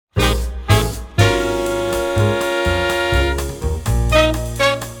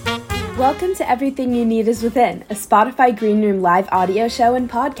Welcome to Everything You Need Is Within, a Spotify Green Room live audio show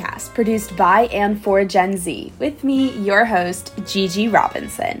and podcast produced by and for Gen Z, with me, your host, Gigi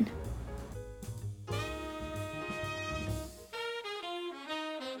Robinson.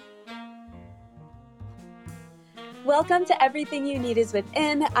 Welcome to Everything You Need Is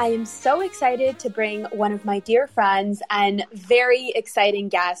Within. I am so excited to bring one of my dear friends and very exciting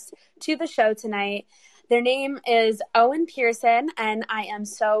guests to the show tonight. Their name is Owen Pearson, and I am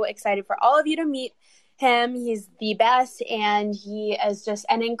so excited for all of you to meet him. He's the best, and he is just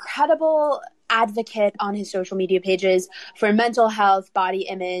an incredible advocate on his social media pages for mental health, body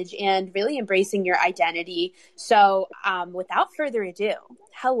image, and really embracing your identity. So without further ado,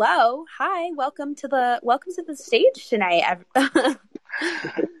 hello. Hi. Welcome to the stage tonight.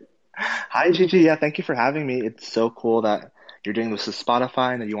 Hi, Gigi. Yeah, thank you for having me. It's so cool that you're doing this with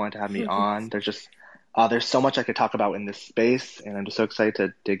Spotify and that you wanted to have me on. There's so much I could talk about in this space, and I'm just so excited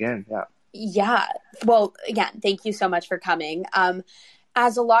to dig in. Yeah. Yeah. Well, again, thank you so much for coming.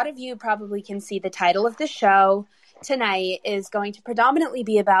 As a lot of you probably can see, the title of the show tonight is going to predominantly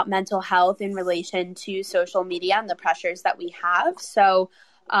be about mental health in relation to social media and the pressures that we have. So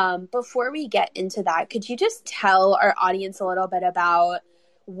before we get into that, could you just tell our audience a little bit about,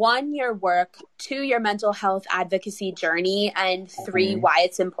 one, your work, two, your mental health advocacy journey, and three, why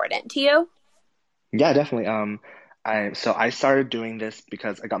it's important to you? Yeah, definitely. I started doing this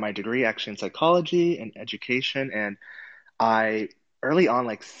because I got my degree actually in psychology and education, and I early on,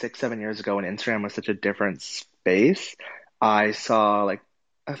 like 6, 7 years ago, when Instagram was such a different space, I saw like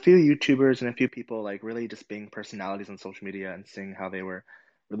a few YouTubers and a few people like really just being personalities on social media and seeing how they were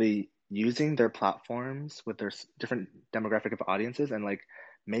really using their platforms with their different demographic of audiences and like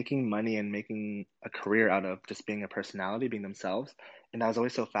making money and making a career out of just being a personality, being themselves. And that was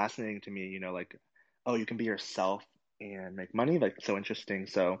always so fascinating to me, like, oh, you can be yourself and make money, like so interesting.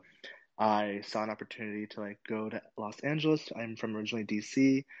 So I saw an opportunity to like go to Los Angeles. I'm from originally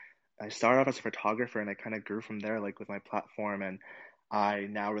DC. I started off as a photographer and I kind of grew from there, like with my platform. And I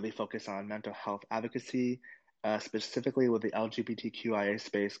now really focus on mental health advocacy, specifically with the LGBTQIA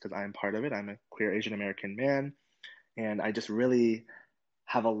space because I'm part of it. I'm a queer Asian American man, and I just really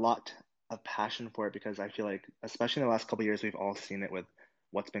have a lot of passion for it because I feel like, especially in the last couple of years, we've all seen it with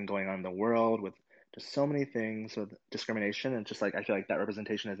what's been going on in the world, with just so many things with discrimination, and just like I feel like that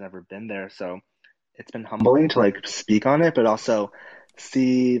representation has never been there. So it's been humbling to like speak on it, but also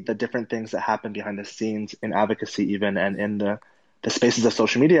see the different things that happen behind the scenes in advocacy even and in the spaces of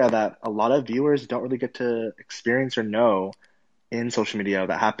social media that a lot of viewers don't really get to experience or know in social media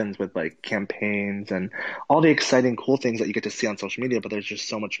that happens with like campaigns and all the exciting cool things that you get to see on social media, but there's just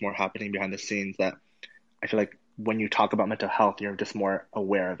so much more happening behind the scenes that I feel like when you talk about mental health, you're just more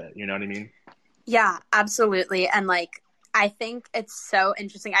aware of it. You know what I mean? Yeah, absolutely. And like, I think it's so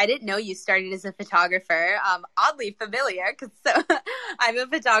interesting. I didn't know you started as a photographer. Oddly familiar because I'm a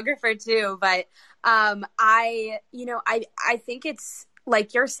photographer too. But I think it's,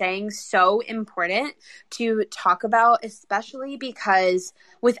 like you're saying, so important to talk about, especially because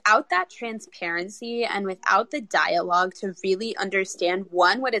without that transparency and without the dialogue to really understand,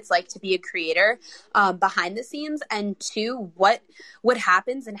 one, what it's like to be a creator behind the scenes, and two, what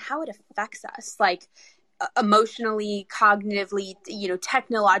happens and how it affects us, like emotionally, cognitively,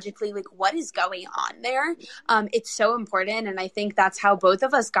 technologically, like what is going on there. It's so important. And I think that's how both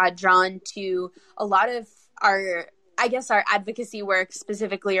of us got drawn to a lot of our advocacy work,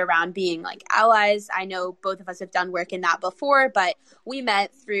 specifically around being like allies. I know both of us have done work in that before, but we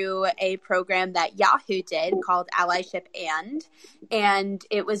met through a program that Yahoo did called Allyship and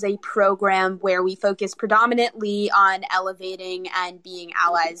it was a program where we focused predominantly on elevating and being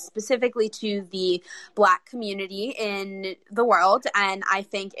allies specifically to the Black community in the world. And I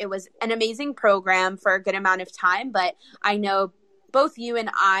think it was an amazing program for a good amount of time, but I know both you and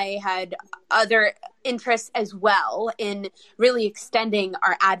I had other interests as well in really extending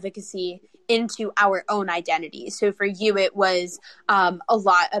our advocacy into our own identity. So for you, it was a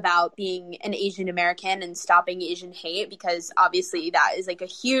lot about being an Asian American and stopping Asian hate, because obviously that is like a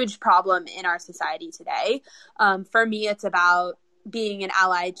huge problem in our society today. For me, it's about being an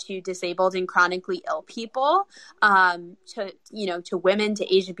ally to disabled and chronically ill people, to women,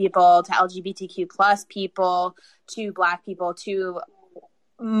 to Asian people, to LGBTQ plus people, to Black people, to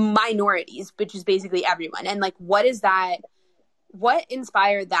minorities, which is basically everyone. And like, what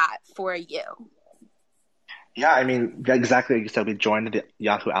inspired that for you? Yeah, I mean, exactly like you said, we joined the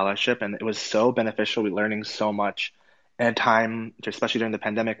Yahoo Allyship and it was so beneficial. We're learning so much in a time, especially during the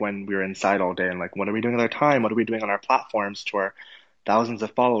pandemic when we were inside all day and like, what are we doing with our time? What are we doing on our platforms to our thousands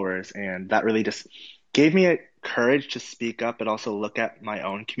of followers? And that really just gave me a courage to speak up, but also look at my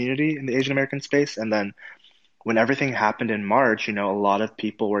own community in the Asian American space. And then when everything happened in March, a lot of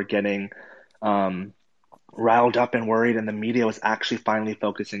people were getting um, riled up and worried, and the media was actually finally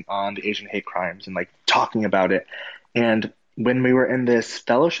focusing on the Asian hate crimes and like talking about it. And when we were in this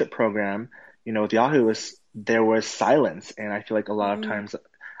fellowship program, with Yahoo, there was silence, and I feel like a lot of Mm, times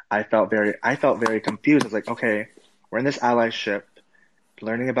I felt very confused. I was like, okay, we're in this allyship,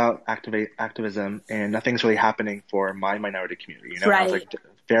 learning about activism, and nothing's really happening for my minority community. And I was right. like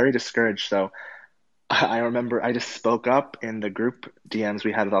very discouraged. So I remember I just spoke up in the group DMs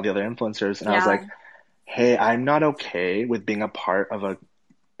we had with all the other influencers, and I was like, Yeah. hey, I'm not okay with being a part of an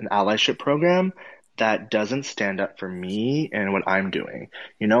allyship program that doesn't stand up for me and what I'm doing.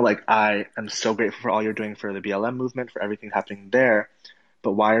 Like I am so grateful for all you're doing for the BLM movement, for everything happening there.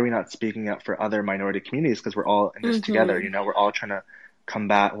 But why are we not speaking up for other minority communities? Because we're all in this together. Hmm. We're all trying to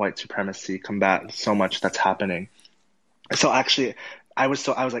combat white supremacy, combat so much that's happening. So actually, I was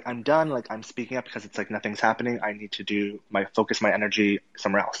like, I'm done. Like I'm speaking up because it's like nothing's happening. I need to focus my energy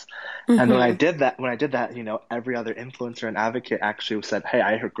somewhere else. And Hmm. when I did that, every other influencer and advocate actually said, hey,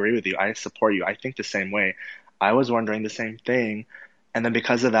 I agree with you. I support you. I think the same way. I was wondering the same thing. And then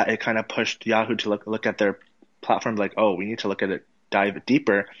because of that, it kind of pushed Yahoo to look at their platform like, oh, we need to look at it, dive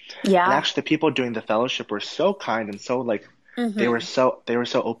deeper. And Yeah. actually, the people doing the fellowship were so kind and so like Hmm. they were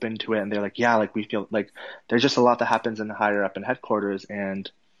so open to it, and they're like, yeah, like we feel like there's just a lot that happens in higher up in headquarters, and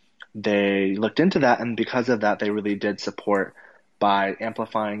they looked into that, and because of that, they really did support by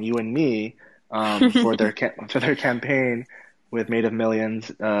amplifying you and me for their campaign with Made of Millions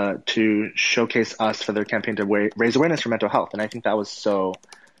to showcase us for their campaign to raise awareness for mental health, and I think that was so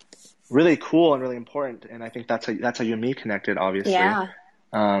really cool and really important, and I think that's how you and me connected, obviously. Yeah.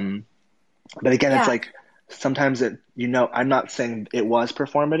 Um, but again, it's Yeah. like sometimes I'm not saying it was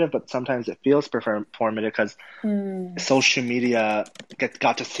performative, but sometimes it feels performative because Mm. social media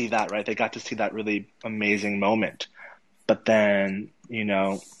got to see that, right? They got to see that really amazing moment. But then,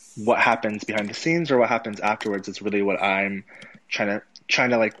 what happens behind the scenes or what happens afterwards is really what I'm trying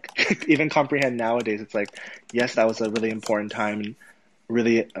to like even comprehend nowadays. It's like, yes, that was a really important time and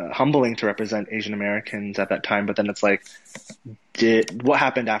really humbling to represent Asian Americans at that time. But then it's like, did what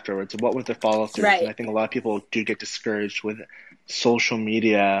happened afterwards? What were the follow throughs? And Right. I think a lot of people do get discouraged with social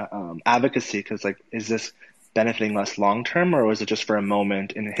media advocacy because, like, is this benefiting us long term, or was it just for a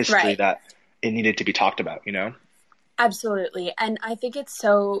moment in history Right. that it needed to be talked about? Absolutely. And I think it's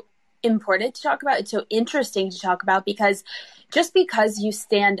so important to talk about. It's so interesting to talk about because just because you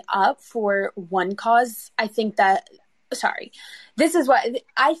stand up for one cause, I think that, sorry, this is what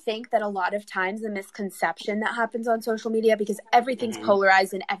I think that a lot of times the misconception that happens on social media because everything's Hmm.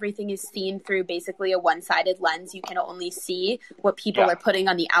 polarized and everything is seen through basically a one-sided lens. You can only see what people Yeah, are putting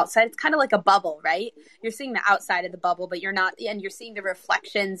on the outside. It's kind of like a bubble, right? You're seeing the outside of the bubble, but you're not, and you're seeing the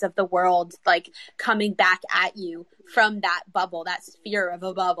reflections of the world like coming back at you from that bubble, that sphere of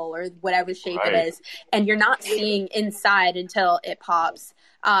a bubble or whatever shape it right. is. And you're not seeing inside until it pops.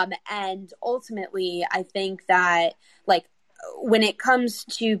 And ultimately, I think that like when it comes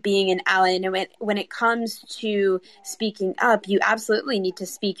to being an ally and when it comes to speaking up, you absolutely need to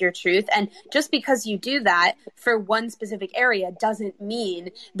speak your truth. And just because you do that for one specific area doesn't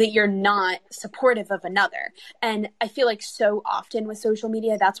mean that you're not supportive of another. And I feel like so often with social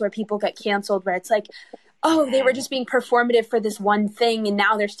media, that's where people get canceled, where it's like, oh, they were Hmm. just being performative for this one thing and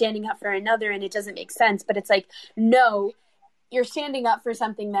now they're standing up for another and it doesn't make sense. But it's like, no, you're standing up for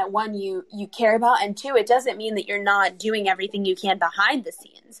something that one you care about, and two, it doesn't mean that you're not doing everything you can behind the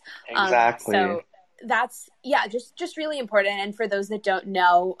scenes. Exactly. So that's yeah, just really important. And for those that don't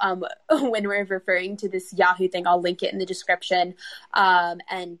know, when we're referring to this Yahoo thing, I'll link it in the description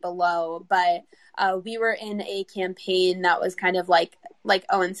and below. But we were in a campaign that was kind of like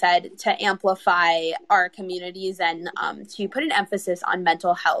Owen said, to amplify our communities and to put an emphasis on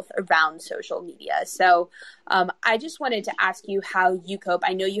mental health around social media. So I just wanted to ask you how you cope.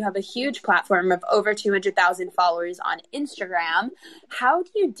 I know you have a huge platform of over 200,000 followers on Instagram. How do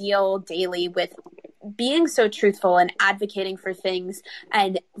you deal daily with being so truthful and advocating for things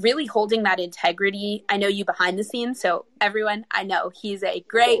and really holding that integrity? I know you behind the scenes, so everyone, I know he's a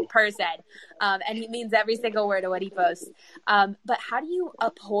great person, and he means every single word of what he posts. But how do you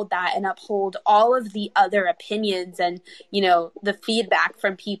uphold that and uphold all of the other opinions and the feedback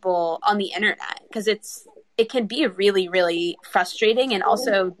from people on the internet? Because it can be really, really frustrating and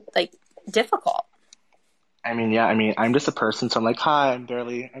also like difficult. I mean, yeah, I mean, I'm just a person, so I'm like, hi, I'm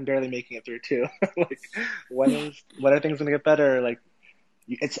barely making it through too. Like, when are things gonna get better? Like,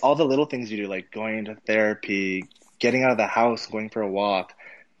 it's all the little things you do, like going to therapy, getting out of the house, going for a walk,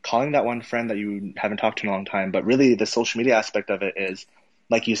 calling that one friend that you haven't talked to in a long time. But really, the social media aspect of it is,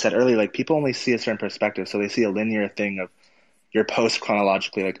 like you said earlier, like people only see a certain perspective. So they see a linear thing of your post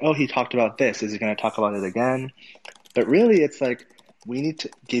chronologically, like, oh, he talked about this. Is he going to talk about it again? But really, it's like we need to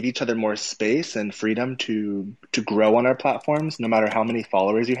give each other more space and freedom to grow on our platforms, no matter how many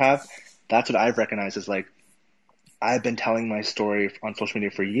followers you have. That's what I've recognized is like I've been telling my story on social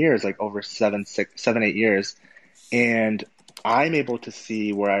media for years, like over 8 years, and I'm able to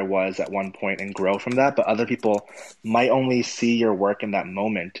see where I was at one point and grow from that, but other people might only see your work in that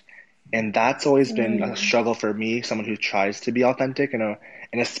moment. And that's always been a Mm. struggle for me, someone who tries to be authentic in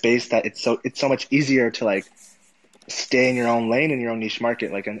a space that it's so much easier to like stay in your own lane in your own niche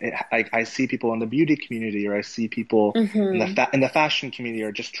market. Like, and I see people in the beauty community, or I see people in the Mm-hmm. fashion community,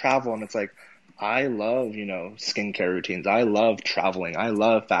 or just travel, and it's like I love skincare routines. I love traveling. I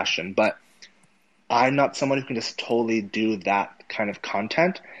love fashion, but I'm not someone who can just totally do that kind of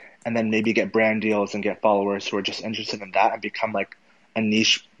content and then maybe get brand deals and get followers who are just interested in that and become like a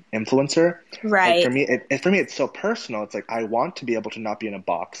niche influencer. Like Right. for me, it's so personal. It's like I want to be able to not be in a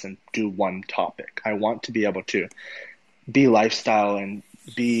box and do one topic. I want to be able to be lifestyle and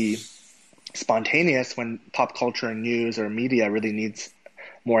be spontaneous when pop culture and news or media really needs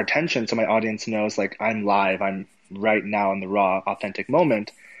more attention. So my audience knows like I'm live. I'm right now in the raw, authentic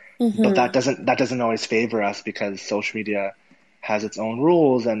moment, but Mm-hmm. that doesn't always favor us because social media has its own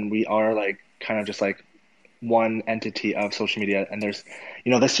rules and we are like kind of just like one entity of social media. And there's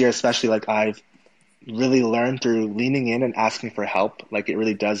this year especially, like I've really learned through leaning in and asking for help, like it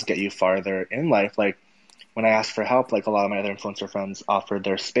really does get you farther in life. Like when I asked for help, like a lot of my other influencer friends offered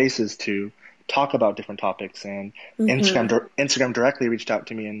their spaces to talk about different topics, and Mm-hmm. Instagram directly reached out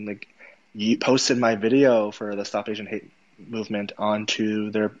to me and like you posted my video for the Stop Asian Hate movement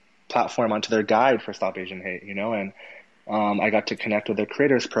onto their platform, onto their guide for Stop Asian Hate, and I got to connect with their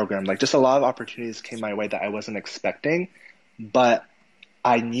creators program. Like just a lot of opportunities came my way that I wasn't expecting, but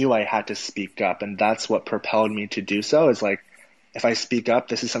I knew I had to speak up, and that's what propelled me to do so. Is like if I speak up,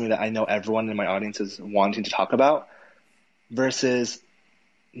 this is something that I know everyone in my audience is wanting to talk about, versus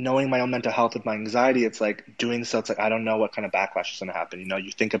knowing my own mental health with my anxiety. It's like doing so, it's like I don't know what kind of backlash is going to happen.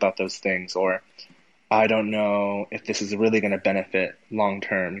 You think about those things, or I don't know if this is really going to benefit long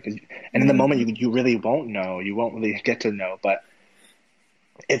term. And in the moment, Mm-hmm. you really won't know. You won't really get to know. But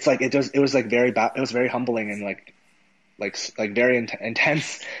it's like it was like it was very humbling and like very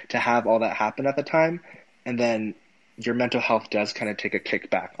intense to have all that happen at the time, and then your mental health does kind of take a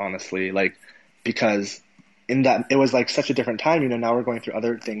kickback, honestly, like because in that it was like such a different time. Now we're going through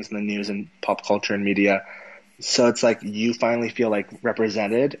other things in the news and pop culture and media, so it's like you finally feel like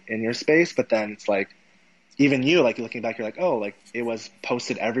represented in your space, but then it's like even you, like looking back, you're like, oh, like it was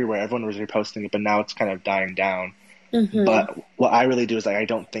posted everywhere, everyone was reposting it, but now it's kind of dying down. Mm-hmm. But what I really do is like I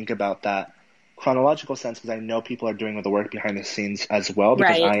don't think about that chronological sense because I know people are doing the work behind the scenes as well,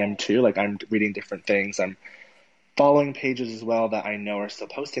 because Right. I am too. Like I'm reading different things. I'm following pages as well that I know are still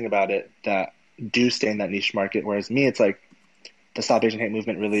posting about it that do stay in that niche market. Whereas me, it's like the Stop Asian Hate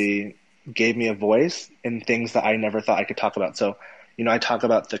movement really gave me a voice in things that I never thought I could talk about. So, I talk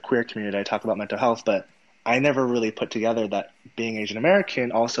about the queer community, I talk about mental health, but I never really put together that being Asian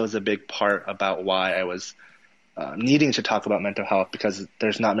American also is a big part about why I was needing to talk about mental health, because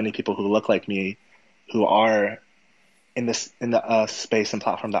there's not many people who look like me who are in the space and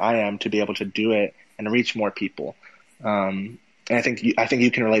platform that I am to be able to do it and reach more people. And I think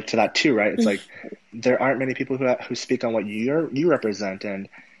you can relate to that too, right? It's like there aren't many people who speak on what you represent, and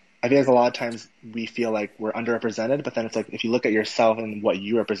I feel like a lot of times we feel like we're underrepresented, but then it's like if you look at yourself and what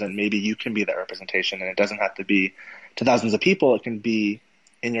you represent, maybe you can be that representation, and it doesn't have to be to thousands of people. It can be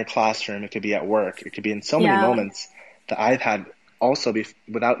in your classroom, it could be at work, it could be in so many Yeah. moments that I've had also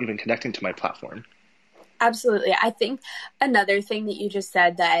without even connecting to my platform. Absolutely. I think another thing that you just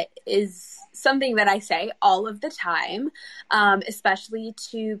said that is something that I say all of the time, especially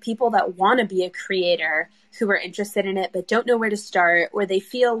to people that want to be a creator who are interested in it but don't know where to start, or they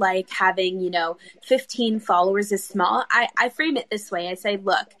feel like having, 15 followers is small. I frame it this way. I say,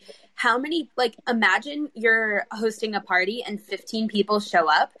 look, how many, like, imagine you're hosting a party and 15 people show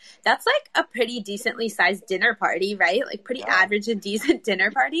up. That's like a pretty decently sized dinner party, right? Like, pretty Yeah. average and decent dinner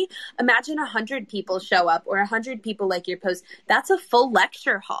party. Imagine 100 people show up, or 100 people like your post. That's a full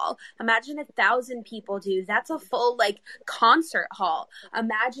lecture hall. Imagine 1,000 people do. That's a full like concert hall.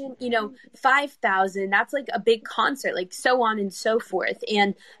 Imagine 5,000. That's like a big concert, like so on and so forth.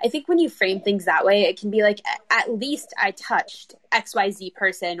 And I think when you frame things that way, it can be like, at least I touched XYZ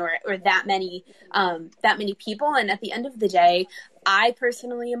person or that many people. And at the end of the day, I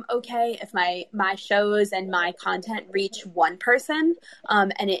personally am okay if my shows and my content reach one person,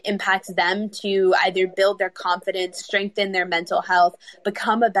 and it impacts them to either build their confidence, strengthen their mental health,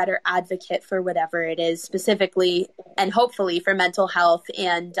 become a better advocate for whatever it is specifically, and hopefully for mental health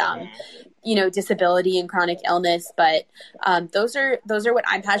and disability and chronic illness. But those are what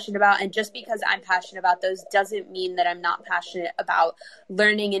I'm passionate about. And just because I'm passionate about those doesn't mean that I'm not passionate about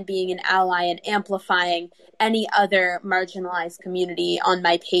learning and being an ally and amplifying any other marginalized community on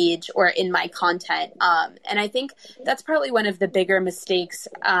my page or in my content. And I think that's probably one of the bigger mistakes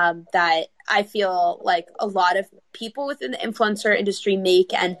that I feel like a lot of people within the influencer industry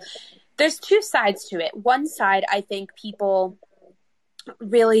make. And there's two sides to it. One side, I think people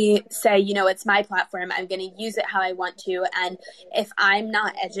really say, it's my platform. I'm going to use it how I want to. And if I'm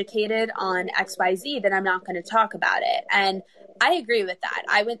not educated on XYZ, then I'm not going to talk about it. And I agree with that.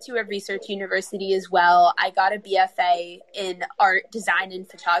 I went to a research university as well. I got a BFA in art, design, and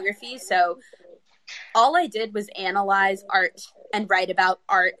photography. So all I did was analyze art and write about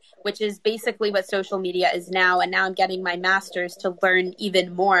art, which is basically what social media is now. And now I'm getting my master's to learn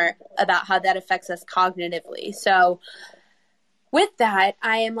even more about how that affects us cognitively. So with that,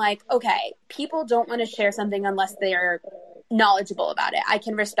 I am like, okay, people don't want to share something unless they're knowledgeable about it. I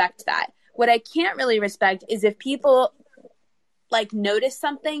can respect that. What I can't really respect is if people like notice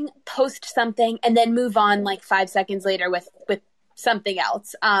something, post something, and then move on like 5 seconds later with something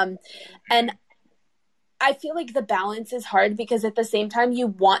else. And I feel like the balance is hard because at the same time you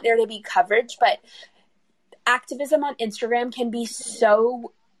want there to be coverage, but activism on Instagram can be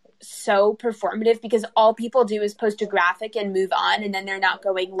so performative because all people do is post a graphic and move on, and then they're not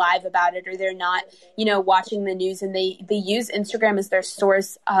going live about it, or they're not, watching the news, and they use Instagram as their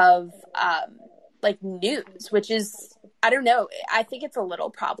source of like news, which is, I don't know, I think it's a little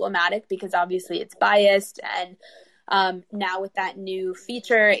problematic because obviously it's biased, and now with that new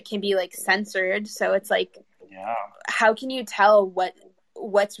feature, it can be like censored. So it's like, Yeah. how can you tell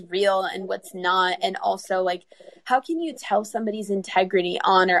what's real and what's not? And also, like, how can you tell somebody's integrity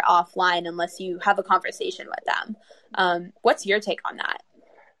on or offline unless you have a conversation with them? What's your take on that?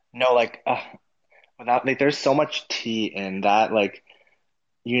 No, like without like, there's so much tea in that. Like,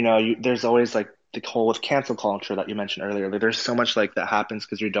 there's always like the whole with cancel culture that you mentioned earlier. Like, there's so much like that happens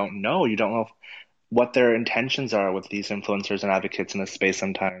because you don't know what their intentions are with these influencers and advocates in this space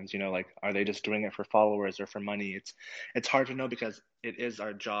sometimes. Like, are they just doing it for followers or for money? It's hard to know because it is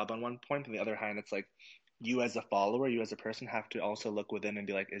our job on one point. On the other hand, it's like you as a follower, you as a person have to also look within and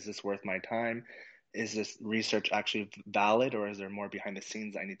be like, is this worth my time? Is this research actually valid, or is there more behind the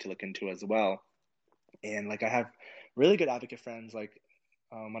scenes I need to look into as well? And like I have really good advocate friends, like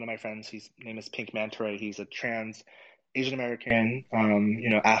one of my friends, his name is Pink Mantore. He's a trans Asian American,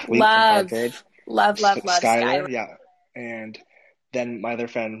 athlete from Harvard. Love Skylar, Skylar. yeah. And then my other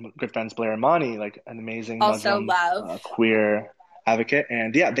friend, good friends, Blair and Mani, like an amazing Also Muslim love. queer advocate.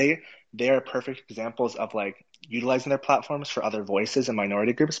 And yeah, they are perfect examples of like utilizing their platforms for other voices and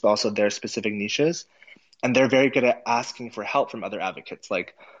minority groups, but also their specific niches. And they're very good at asking for help from other advocates.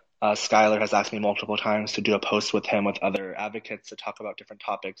 Like Skylar has asked me multiple times to do a post with him with other advocates to talk about different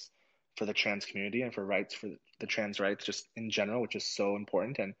topics for the trans community and for rights for the trans rights just in general, which is so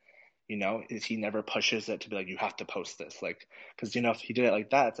important. And is he never pushes it to be like, you have to post this, like, because if he did it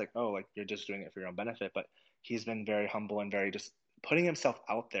like that, it's like, oh, like you're just doing it for your own benefit. But he's been very humble and very just putting himself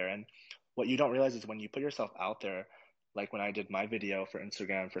out there. And what you don't realize is when you put yourself out there, like when I did my video for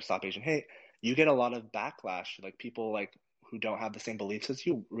Instagram for Stop Asian Hate, you get a lot of backlash. Like people like who don't have the same beliefs as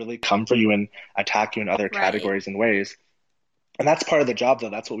you really come for you and attack you in other Right. categories and ways. And that's part of the job, though.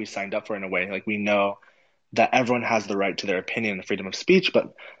 That's what we signed up for in a way. Like we know that everyone has the right to their opinion and freedom of speech,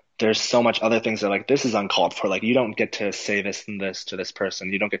 but there's so much other things that like this is uncalled for. Like you don't get to say this and this to this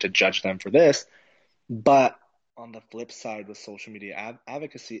person. You don't get to judge them for this. But on the flip side, with social media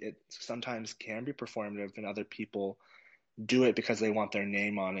advocacy, it sometimes can be performative, and other people do it because they want their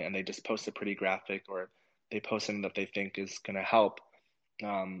name on it, and they just post a pretty graphic, or they post something that they think is going to help.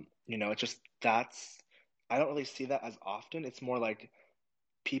 It's just I don't really see that as often. It's more like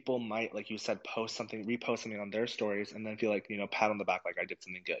people might, like you said, repost something on their stories and then feel like, pat on the back, like I did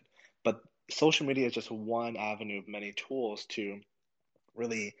something good. But social media is just one avenue of many tools to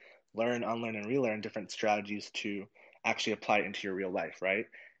really learn, unlearn, and relearn different strategies to actually apply it into your real life, right?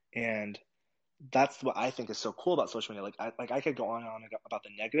 And that's what I think is so cool about social media. I could go on and on about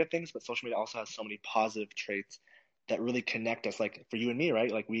the negative things, but social media also has so many positive traits that really connect us. Like for you and me,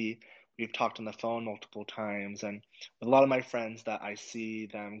 right? Like we've talked on the phone multiple times, and with a lot of my friends that I see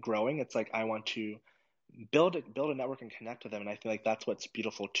them growing, it's like I want to build a network and connect with them. And I feel like that's what's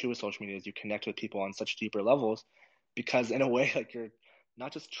beautiful too with social media is you connect with people on such deeper levels because in a way like you're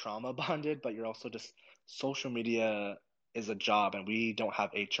not just trauma bonded, but you're also just social media is a job and we don't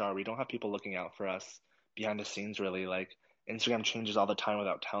have HR. We don't have people looking out for us behind the scenes really. Like Instagram changes all the time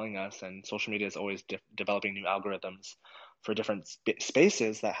without telling us, and social media is always developing new algorithms for different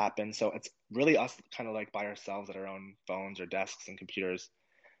spaces that happen. So it's really us kind of like by ourselves at our own phones or desks and computers,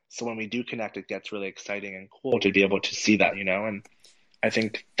 so when we do connect, it gets really exciting and cool to be able to see that, you know? And I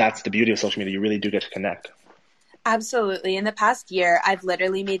think that's the beauty of social media. You really do get to connect. Absolutely. In the past year, I've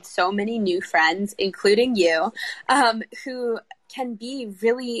literally made so many new friends, including you, who can be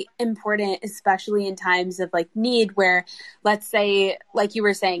really important, especially in times of like need where, let's say, like you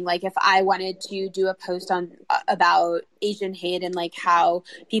were saying, like if I wanted to do a post on about Asian hate and like how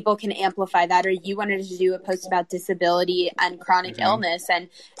people can amplify that, or you wanted to do a post about disability and chronic Hmm. illness and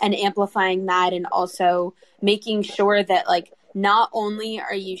amplifying that, and also making sure that like not only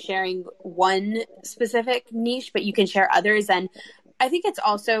are you sharing one specific niche, but you can share others. And I think it's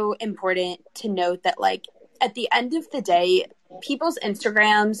also important to note that, like, at the end of the day, people's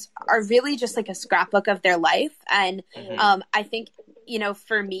Instagrams are really just like a scrapbook of their life. And Hmm. I think, you know,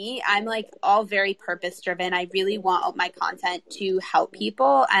 for me, I'm like all very purpose driven. I really want all my content to help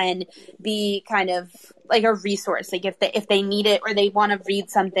people and be kind of like a resource. Like if they need it or they want to read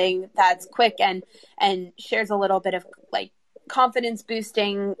something that's quick and shares a little bit of like confidence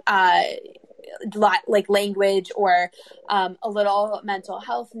boosting like language, or a little mental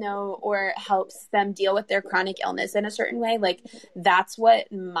health note, or helps them deal with their chronic illness in a certain way, like that's what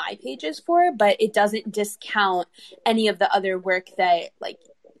my page is for. But it doesn't discount any of the other work that like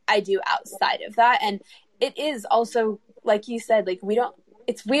I do outside of that. And it is also, like you said, like we don't,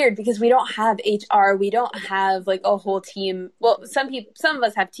 it's weird because we don't have HR, we don't have like a whole team. Well, some of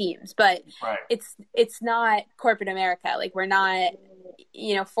us have teams, but Right. it's not corporate America. Like we're not,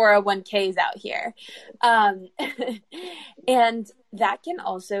 you know, 401ks out here. Um, and that can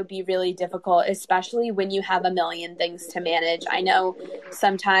also be really difficult, especially when you have a million things to manage. I know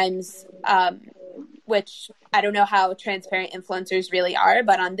sometimes, which I don't know how transparent influencers really are,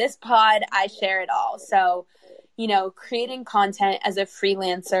 but on this pod, I share it all. So, you know, creating content as a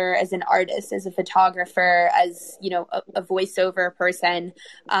freelancer, as an artist, as a photographer, as, you know, a voiceover person,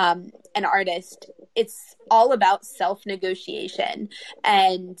 an artist, it's all about self negotiation.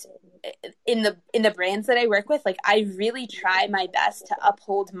 And in the brands that I work with, like I really try my best to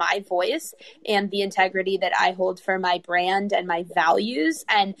uphold my voice and the integrity that I hold for my brand and my values.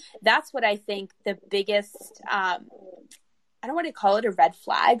 And that's what I think the biggest I don't want to call it a red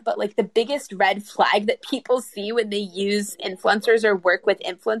flag, but like the biggest red flag that people see when they use influencers or work with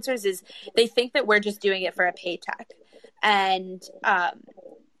influencers is they think that we're just doing it for a paycheck. And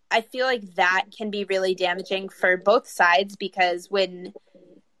I feel like that can be really damaging for both sides, because when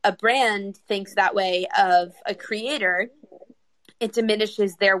a brand thinks that way of a creator, it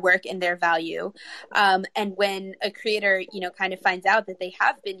diminishes their work and their value. And when a creator, you know, kind of finds out that they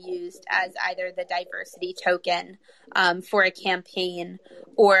have been used as either the diversity token for a campaign,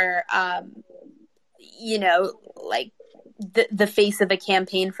 or, you know, like the face of a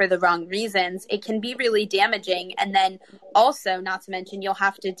campaign for the wrong reasons, it can be really damaging. And then also, not to mention, you'll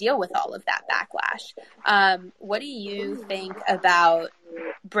have to deal with all of that backlash. What do you think about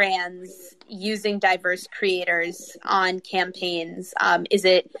brands using diverse creators on campaigns? Is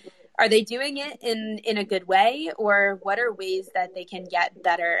it, are they doing it in a good way, or what are ways that they can get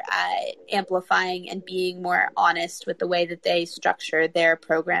better at amplifying and being more honest with the way that they structure their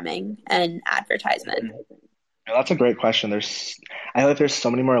programming and advertisement? Hmm. Yeah, that's a great question. I feel like there's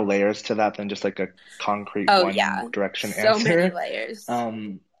so many more layers to that than just like a concrete Oh one yeah, direction so many answer. layers.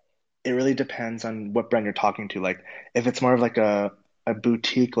 Um, it really depends on what brand you're talking to. Like if it's more of like a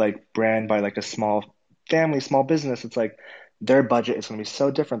boutique like brand by like a small family, small business, it's like their budget is going to be so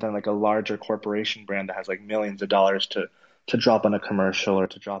different than like a larger corporation brand that has like millions of dollars to drop on a commercial or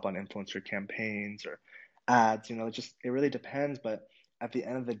to drop on influencer campaigns or ads. You know, it really depends. But at the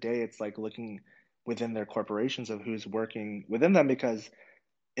end of the day, it's like looking within their corporations of who's working within them, because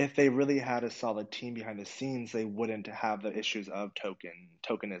if they really had a solid team behind the scenes, they wouldn't have the issues of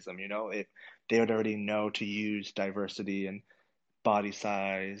tokenism. You know, they would already know to use diversity and body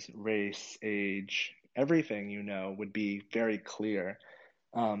size, race, age, everything. You know, would be very clear.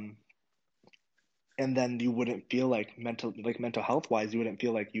 Um, and then you wouldn't feel like mental health wise, you wouldn't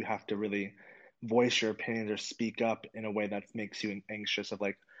feel like you have to really voice your opinions or speak up in a way that makes you anxious of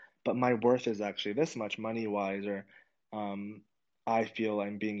like, but my worth is actually this much money wise, or um I feel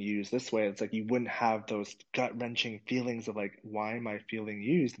I'm being used this way. It's like you wouldn't have those gut wrenching feelings of like, why am I feeling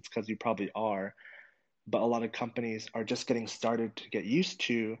used? It's because you probably are. but a lot of companies are just getting started to get used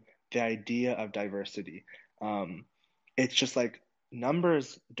to the idea of diversity. Um, it's just like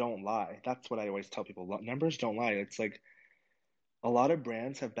numbers don't lie. That's what I always tell people. Numbers don't lie. It's like a lot of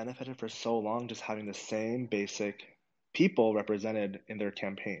brands have benefited for so long just having the same basic people represented in their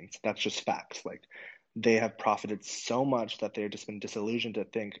campaigns. That's just facts. Like they have profited so much that they've just been disillusioned to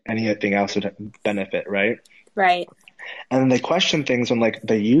think anything else would benefit, right? Right. And then they question things when like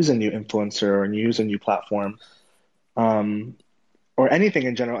they use a new influencer or use a new platform, um, or anything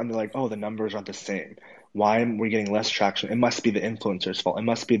in general, and they're like, oh, the numbers are the same. Why am we getting less traction? It must be the influencer's fault. It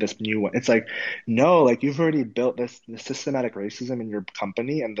must be this new one. It's like, no, like you've already built this systematic racism in your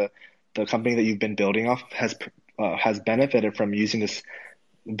company, and the company that you've been building off has benefited from using this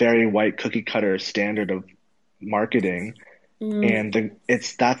very white cookie cutter standard of marketing. Mm, And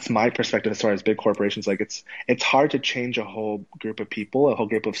it's that's my perspective as far as big corporations. Like it's hard to change a whole group of people, a whole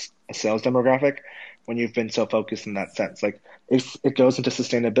group of a sales demographic, when you've been so focused in that sense. Like it goes into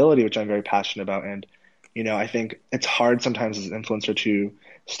sustainability, which I'm very passionate about, and I think it's hard sometimes as an influencer to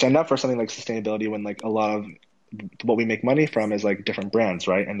stand up for something like sustainability when like a lot of what we make money from is like different brands,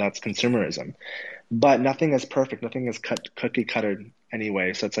 right? And that's consumerism. But nothing is perfect. Nothing is cookie cutter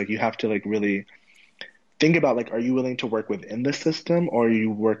anyway. So it's like you have to like really think about like, are you willing to work within the system or are you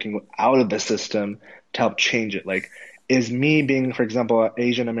working out of the system to help change it? Like, is me being, for example, an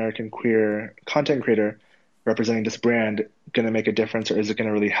Asian American queer content creator representing this brand going to make a difference, or is it going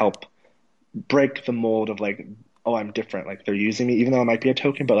to really help break the mold of like, oh, I'm different. Like they're using me, even though it might be a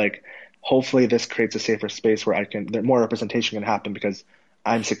token, but like, hopefully this creates a safer space where there more representation can happen because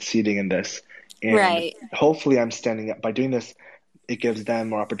I'm succeeding in this. And right. hopefully I'm standing up by doing this, it gives them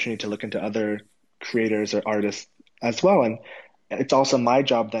more opportunity to look into other creators or artists as well. And it's also my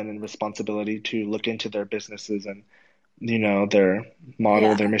job then and responsibility to look into their businesses and, their model,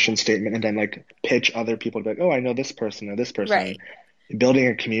 Yeah. their mission statement, and then like pitch other people to be like, oh, I know this person or this person. Right. And building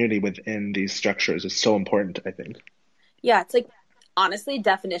a community within these structures is so important, I think. Yeah, it's like honestly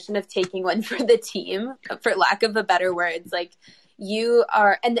definition of taking one for the team, for lack of a better words. Like you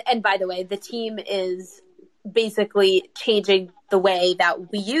are, and by the way, the team is basically changing the way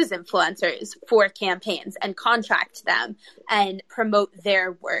that we use influencers for campaigns and contract them and promote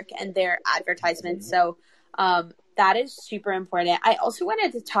their work and their advertisements. So that is super important. I also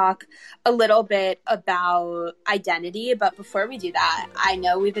wanted to talk a little bit about identity, but before we do that, I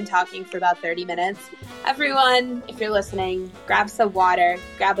know we've been talking for about 30 minutes. Everyone, if you're listening, grab some water,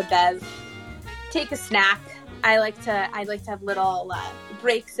 grab a bev, take a snack. I like to have little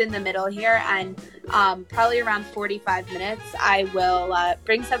breaks in the middle here, and probably around 45 minutes, I will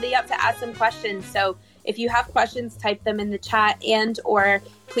bring somebody up to ask some questions. So if you have questions, type them in the chat, and or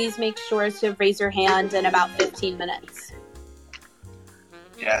please make sure to raise your hand in about 15 minutes.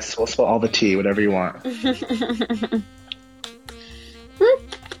 Yes, we'll spill all the tea, whatever you want.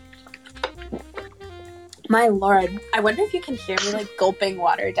 My Lord, I wonder if you can hear me like gulping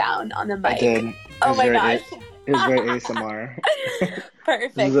water down on the I mic. did. It Oh was my very, gosh. it was very ASMR.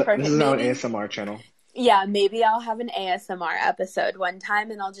 Perfect, This perfect. is now an Maybe, ASMR channel. yeah, maybe I'll have an ASMR episode one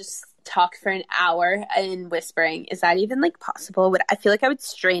time and I'll just talk for an hour in whispering. Is that even like possible? I feel like I would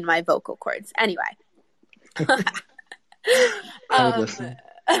strain my vocal cords. Anyway. I would um, listen.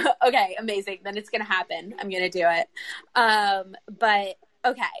 okay, amazing. Then it's gonna happen. I'm gonna do it. But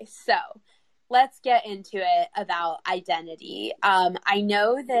okay, so let's get into it about identity. I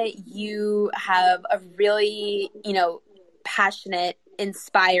know that you have a really, passionate,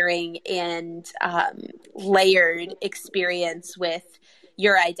 inspiring, and layered experience with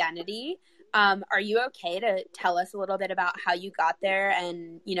your identity. Are you okay to tell us a little bit about how you got there?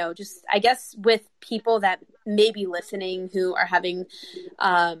 And, just, I guess, with people that may be listening who are having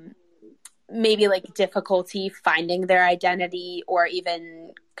maybe like difficulty finding their identity or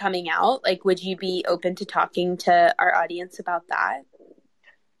even coming out, like would you be open to talking to our audience about that?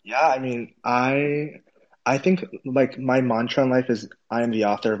 Yeah, I mean, I think like my mantra in life is I am the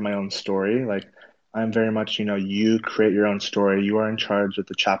author of my own story. Like I'm very much, you create your own story. You are in charge of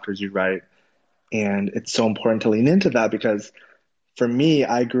the chapters you write. And it's so important to lean into that because for me,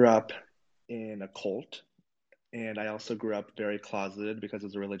 I grew up in a cult and I also grew up very closeted because it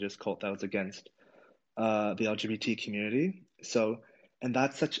was a religious cult that was against the LGBT community. So, and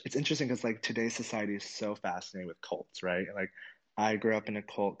it's interesting because like today's society is so fascinating with cults, right? Like I grew up in a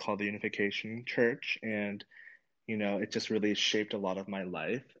cult called the Unification Church, and it just really shaped a lot of my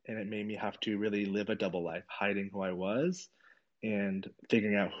life, and it made me have to really live a double life, hiding who I was and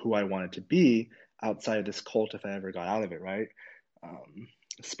figuring out who I wanted to be outside of this cult if I ever got out of it, right? Um,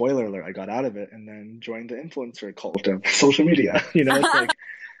 Spoiler alert, I got out of it and then joined the influencer cult of social media. It's like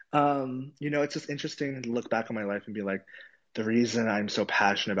It's just interesting to look back on my life and be like, the reason I'm so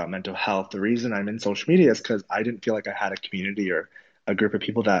passionate about mental health, the reason I'm in social media is because I didn't feel like I had a community or a group of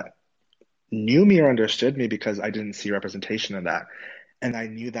people that knew me or understood me because I didn't see representation of that. And I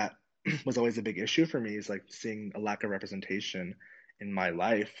knew that was always a big issue for me is like seeing a lack of representation in my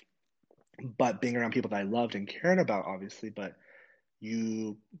life, but being around people that I loved and cared about, obviously, but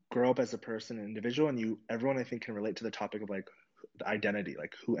you grow up as a person, an individual, and everyone I think can relate to the topic of like the identity,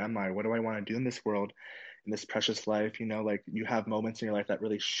 like who am I? What do I want to do in this world, in this precious life? Like you have moments in your life that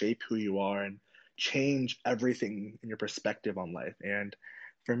really shape who you are and change everything in your perspective on life. And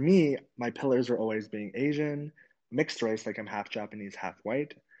for me, my pillars were always being Asian, mixed race, like I'm half Japanese, half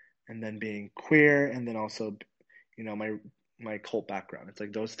white, and then being queer, and then also, my cult background. It's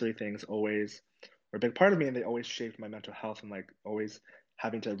like those three things always were a big part of me, and they always shaped my mental health and like always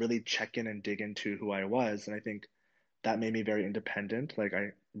having to really check in and dig into who I was. And I think that made me very independent. Like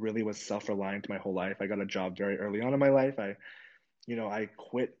I really was self-reliant my whole life. I got a job very early on in my life. I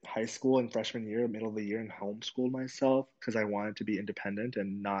quit high school in freshman year, middle of the year, and homeschooled myself because I wanted to be independent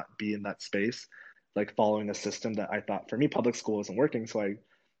and not be in that space, like following a system that I thought for me public school wasn't working. So I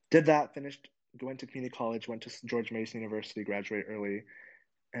did that, finished, went to community college, went to George Mason University, graduate early,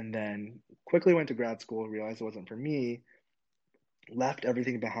 and then quickly went to grad school, realized it wasn't for me, left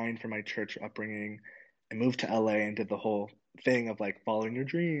everything behind for my church upbringing, and moved to LA and did the whole thing of like following your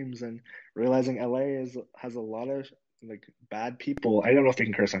dreams and realizing LA has a lot of like bad people. I don't know if we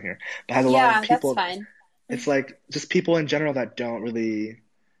can curse on here, but has a lot of Yeah, that's people. fine. It's like just people in general that don't really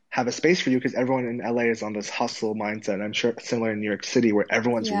have a space for you because everyone in LA is on this hustle mindset. And I'm sure it's similar in New York City where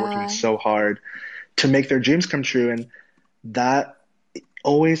everyone's working Yeah. so hard to make their dreams come true. And that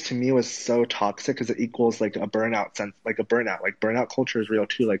always to me was so toxic because it equals like a burnout sense, like a burnout. Like burnout culture is real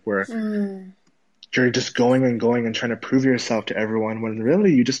too, like where Mm, you're just going and going and trying to prove yourself to everyone when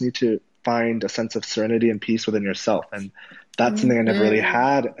really you just need to find a sense of serenity and peace within yourself. And that's something I never really hmm.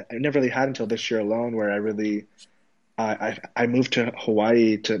 had. I never really had until this year alone, where I really I moved to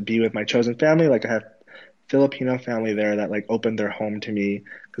Hawaii to be with my chosen family. Like I have Filipino family there that like opened their home to me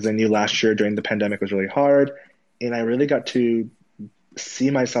because I knew last year during the pandemic was really hard, and I really got to see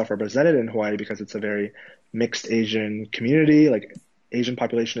myself represented in Hawaii because it's a very mixed Asian community. Like Asian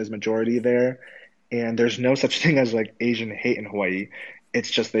population is majority there, and there's no such thing as like Asian hate in Hawaii. It's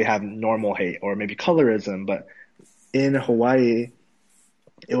just they have normal hate or maybe colorism. But in Hawaii,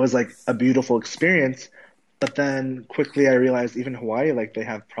 it was like a beautiful experience. But then quickly I realized even Hawaii, like they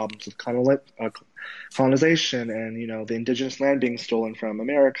have problems with colonization and, the indigenous land being stolen from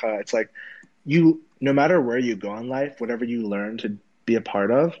America. It's like no matter where you go in life, whatever you learn to be a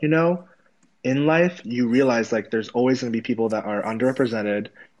part of, in life, you realize like there's always going to be people that are underrepresented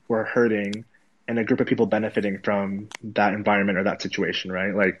who are hurting and a group of people benefiting from that environment or that situation,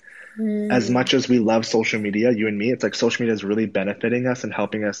 right? Like as Mm, much as we love social media, you and me, it's like social media is really benefiting us and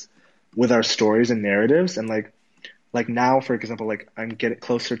helping us with our stories and narratives. And like now, for example, like I'm getting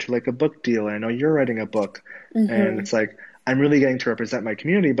closer to like a book deal. And I know you're writing a book, and hmm. it's like I'm really getting to represent my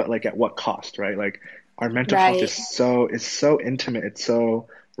community, but like at what cost, right? Like our mental health Right. is so intimate, it's so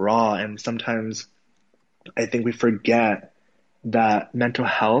raw, and sometimes I think we forget that mental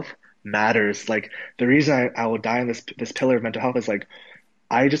health matters. Like the reason I will die on this pillar of mental health is like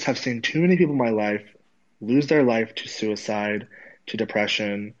I just have seen too many people in my life lose their life to suicide, to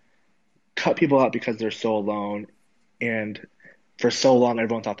depression, cut people out because they're so alone, and for so long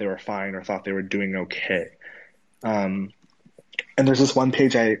everyone thought they were fine or thought they were doing okay. Um, and there's this one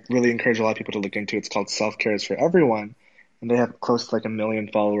page I really encourage a lot of people to look into. It's called Self Care is for Everyone, and they have close to like 1 million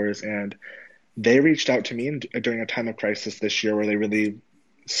followers. And they reached out to me during a time of crisis this year where they really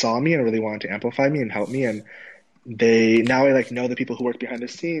saw me and really wanted to amplify me and help me. And they now I like know the people who work behind the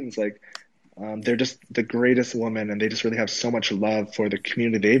scenes. Like they're just the greatest woman, and they just really have so much love for the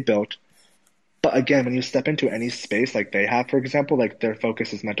community they've built. But again, when you step into any space like they have, for example, like their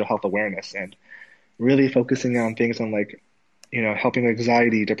focus is mental health awareness and really focusing on things on like, helping with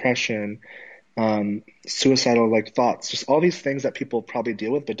anxiety, depression, suicidal like thoughts, just all these things that people probably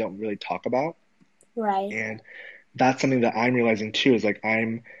deal with but don't really talk about. Right. And that's something that I'm realizing too is like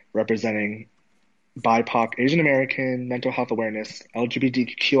I'm representing BIPOC, Asian American mental health awareness,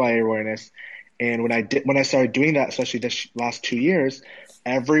 LGBTQIA awareness. And when I started doing that, especially this last 2 years,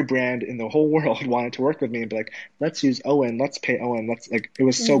 every brand in the whole world wanted to work with me and be like, let's use Owen, let's pay Owen, let's like, it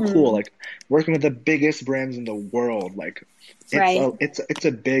was so cool. Hmm. Like working with the biggest brands in the world, like Right. it's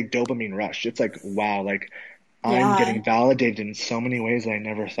a big dopamine rush. It's like, wow, like I'm Yeah. getting validated in so many ways that I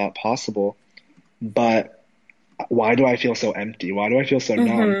never thought possible. But why do I feel so empty? Why do I feel so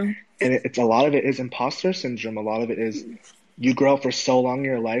numb? Hmm. And it's a lot of it is imposter syndrome. A lot of it is you grow up for so long in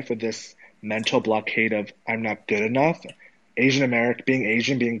your life with this mental blockade of I'm not good enough. Asian American, being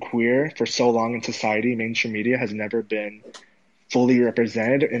Asian, being queer for so long in society, mainstream media has never been fully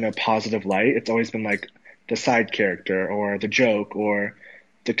represented in a positive light. It's always been like the side character or the joke or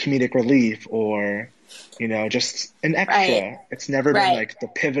the comedic relief or, just an Right. extra. It's never been Right. like the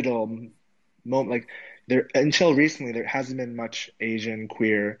pivotal moment. Like there, until recently, there hasn't been much Asian,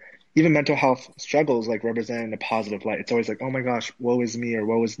 queer, even mental health struggles like represented in a positive light. It's always like, oh my gosh, woe is me or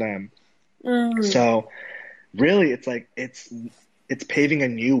woe is them. Mm, So really, it's like it's paving a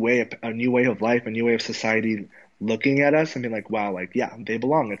new way of life, a new way of society looking at us and being like, wow, like yeah, they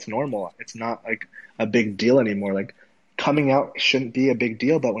belong. It's normal. It's not like a big deal anymore. Like coming out shouldn't be a big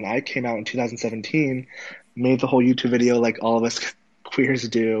deal, but when I came out in 2017, made the whole YouTube video like all of us queers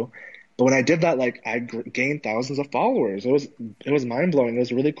do. But when I did that, like I gained thousands of followers. It was mind blowing. It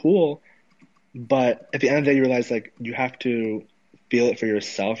was really cool. But at the end of the day, you realize like you have to feel it for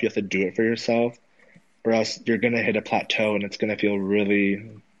yourself. You have to do it for yourself or else you're going to hit a plateau and it's going to feel really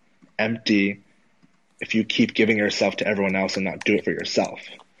empty if you keep giving yourself to everyone else and not do it for yourself.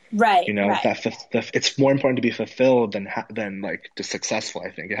 right. Right. It's more important to be fulfilled than like just successful.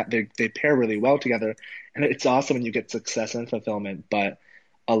 I think they pair really well together, and it's awesome when you get success and fulfillment. But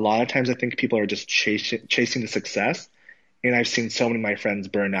a lot of times, I think people are just chasing the success, and I've seen so many of my friends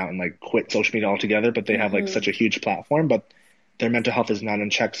burn out and like quit social media altogether. But they have like Hmm. such a huge platform, but their mental health is not in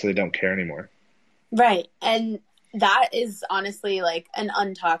check, so they don't care anymore. Right. And that is honestly like an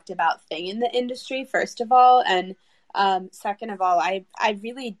untalked about thing in the industry, first of all. And second of all, I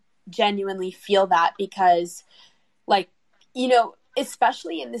really genuinely feel that because, like,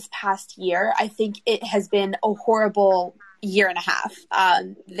 especially in this past year, I think it has been a horrible year and a half.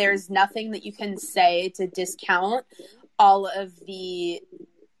 There's nothing that you can say to discount all of the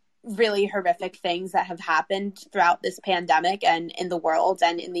really horrific things that have happened throughout this pandemic and in the world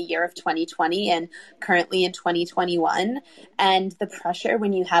and in the year of 2020 and currently in 2021. And the pressure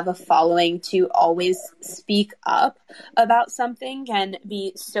when you have a following to always speak up about something can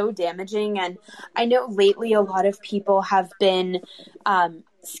be so damaging. And I know lately a lot of people have been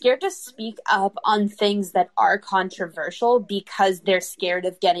scared to speak up on things that are controversial because they're scared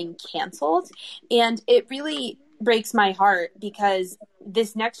of getting canceled. And it really breaks my heart because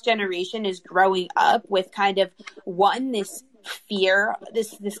this next generation is growing up with kind of this fear,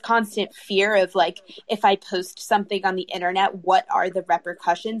 this constant fear of like, if I post something on the internet, what are the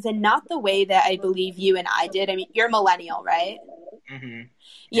repercussions? And not the way that I believe you and I did. I mean, you're a millennial, right? Hmm.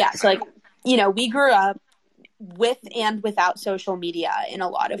 Yeah. Yes. So like, we grew up with and without social media in a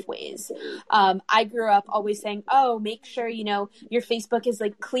lot of ways. I grew up always saying, oh, make sure, your Facebook is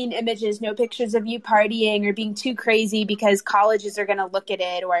like clean images, no pictures of you partying or being too crazy because colleges are going to look at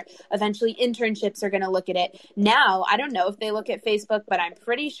it or eventually internships are going to look at it. Now, I don't know if they look at Facebook, but I'm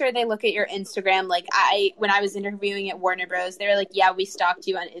pretty sure they look at your Instagram. Like when I was interviewing at Warner Bros, they were like, yeah, we stalked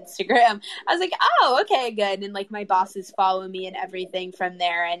you on Instagram. I was like, oh, okay, good. And like my bosses follow me and everything from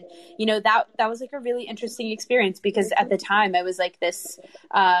there. And that was like a really interesting experience because at the time I was like this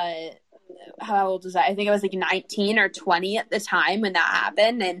uh how old was I? I think I was like 19 or 20 at the time when that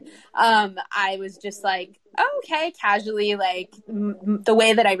happened. And I was just like, oh, okay, casually, like the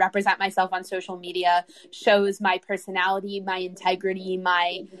way that I represent myself on social media shows my personality, my integrity,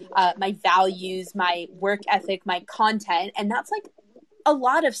 my values, my work ethic, my content. And that's like a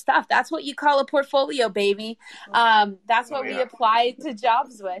lot of stuff. That's what you call a portfolio, baby. That's Oh what we yeah. apply to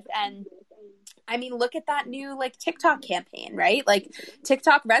jobs with. And I mean, look at that new like TikTok campaign, right? Like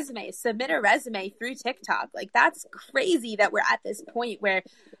TikTok resumes, submit a resume through TikTok. Like that's crazy that we're at this point where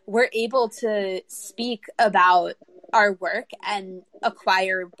we're able to speak about our work and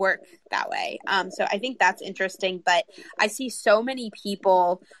acquire work that way. So I think that's interesting, but I see so many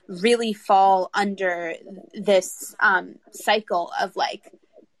people really fall under this cycle of like,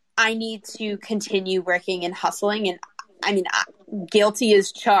 I need to continue working and hustling. And I mean, guilty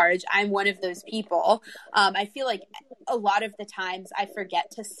as charged. I'm one of those people. I feel like a lot of the times I forget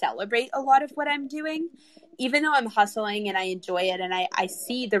to celebrate a lot of what I'm doing, even though I'm hustling and I enjoy it and I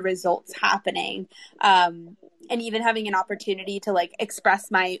see the results happening. And even having an opportunity to like express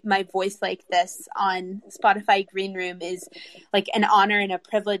my voice like this on Spotify Green Room is like an honor and a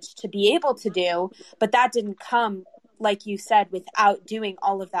privilege to be able to do. But that didn't come, like you said, without doing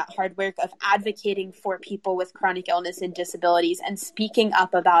all of that hard work of advocating for people with chronic illness and disabilities and speaking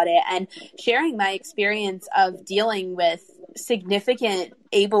up about it and sharing my experience of dealing with significant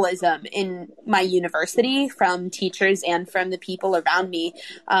ableism in my university from teachers and from the people around me,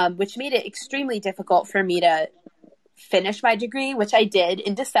 which made it extremely difficult for me to finish my degree, which I did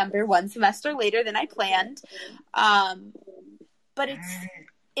in December, one semester later than I planned. Um, but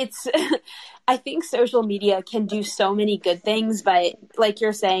it's I think social media can do so many good things, but like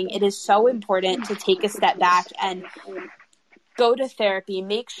you're saying, it is so important to take a step back and go to therapy.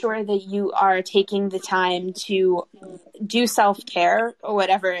 Make sure that you are taking the time to do self-care, or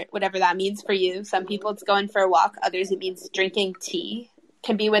whatever that means for you. Some people it's going for a walk, others it means drinking tea.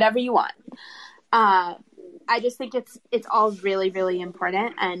 Can be whatever you want. I just think it's all really, really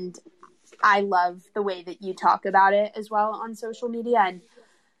important, and I love the way that you talk about it as well on social media. And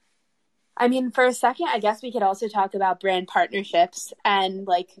I mean, for a second, I guess we could also talk about brand partnerships and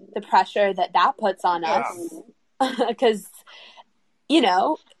like the pressure that puts on us. Yeah. Because, you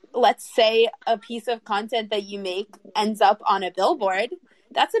know, let's say a piece of content that you make ends up on a billboard.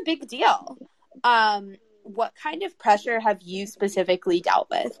 That's a big deal. What kind of pressure have you specifically dealt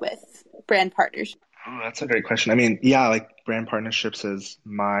with brand partnerships? Oh, that's a great question. I mean, yeah, like brand partnerships is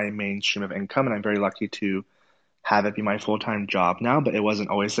my main stream of income, and I'm very lucky to have it be my full-time job now, but it wasn't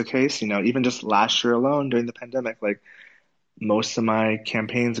always the case. Even just last year alone during the pandemic, like most of my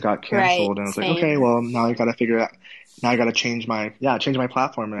campaigns got Right, canceled, and I was like, okay, same. well, now I got to figure out, now I got to change my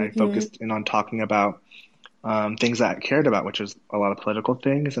platform, and I Mm-hmm. focused in on talking about things that I cared about, which was a lot of political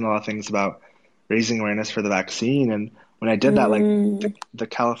things and a lot of things about raising awareness for the vaccine. And when I did that, like Mm, the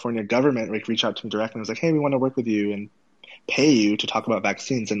California government like reached out to me directly and was like, hey, we want to work with you and pay you to talk about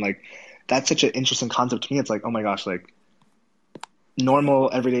vaccines. And like that's such an interesting concept to me. It's like, oh my gosh, like normal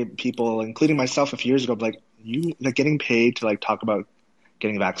everyday people, including myself a few years ago, like you like getting paid to like talk about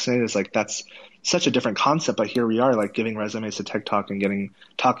getting vaccinated is like that's such a different concept. But here we are, like giving resumes to TikTok and getting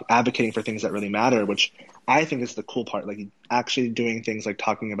talk advocating for things that really matter, which I think is the cool part. Like actually doing things like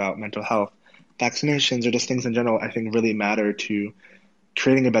talking about mental health, vaccinations, or just things in general. I think really matter to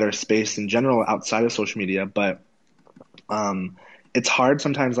creating a better space in general outside of social media. But it's hard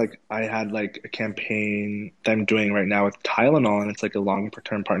sometimes. Like I had like a campaign that I'm doing right now with Tylenol, and it's like a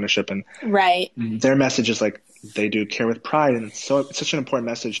long-term partnership, and right. their message is like they do care with pride, and it's such an important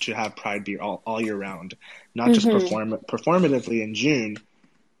message to have pride be all year round, not just Mm-hmm. performatively in June.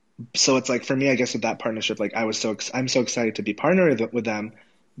 So it's like for me, I guess with that partnership, like I'm so excited to be partnered with them,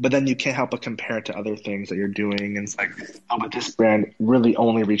 but then you can't help but compare it to other things that you're doing, and it's like, oh, but this brand really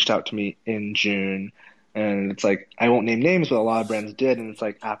only reached out to me in June, and it's like I won't name names, but a lot of brands did, and it's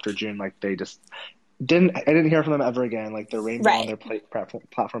like after June, like they just didn't. I didn't hear from them ever again. Like the rainbow on Right. their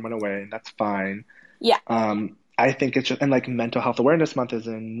platform went away, and that's fine. Yeah. I think it's just, and like Mental Health Awareness Month is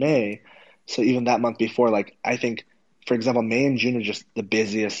in May. So even that month before, like I think, for example, May and June are just the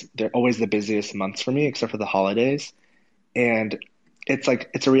busiest. They're always the busiest months for me, except for the holidays. And it's like,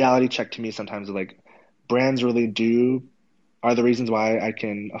 it's a reality check to me sometimes. Like brands really do are the reasons why I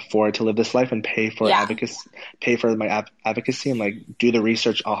can afford to live this life and Yeah. pay for my advocacy and like do the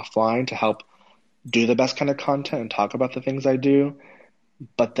research offline to help do the best kind of content and talk about the things I do.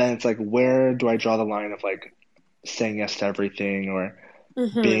 But then it's like, where do I draw the line of like saying yes to everything or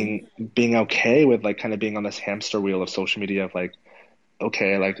Mm-hmm. being okay with like kind of being on this hamster wheel of social media of like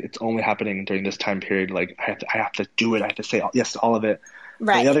okay like it's only happening during this time period like I have to do it I have to say yes to all of it.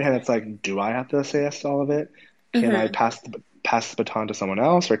 But on the Right. other hand it's like do I have to say yes to all of it? Can I Mm-hmm. pass the baton to someone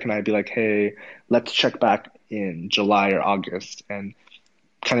else or can I be like hey let's check back in July or August and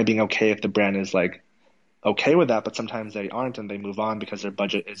kind of being okay if the brand is like okay with that but sometimes they aren't and they move on because their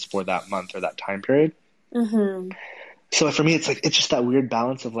budget is for that month or that time period. Mm-hmm. So for me, it's like it's just that weird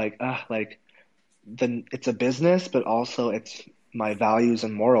balance of like then it's a business, but also it's my values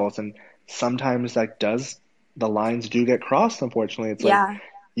and morals, and sometimes that does the lines do get crossed. Unfortunately, it's like Yeah.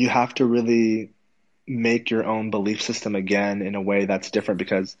 you have to really make your own belief system again in a way that's different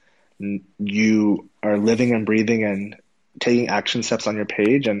because you are living and breathing and taking action steps on your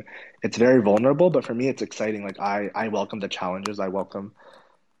page, and it's very vulnerable. But for me, it's exciting. Like I welcome the challenges, I welcome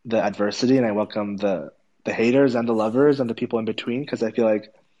the adversity, and I welcome the haters and the lovers and the people in between because I feel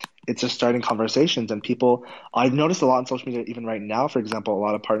like it's just starting conversations and people I've noticed a lot on social media even right now for example a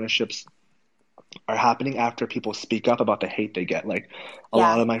lot of partnerships are happening after people speak up about the hate they get like a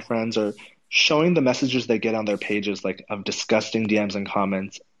lot Yeah. of my friends are showing the messages they get on their pages like of disgusting DMs and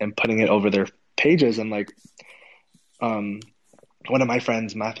comments and putting it over their pages and like um one of my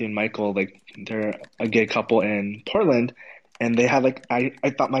friends, Matthew and Michael, like they're a gay couple in Portland, and they had like I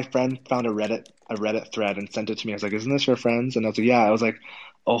thought my friend found a Reddit thread and sent it to me. I was like, "Isn't this your friends?" And I was like, "Yeah." I was like,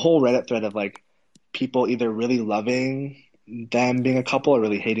 a whole Reddit thread of like people either really loving them being a couple or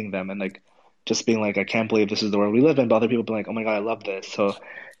really hating them, and like just being like, "I can't believe this is the world we live in." But other people being like, "Oh my God, I love this." So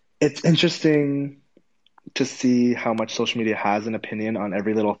it's interesting to see how much social media has an opinion on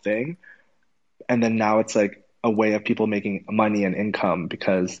every little thing, and then now it's like a way of people making money and income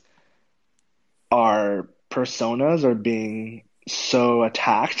because our personas are being so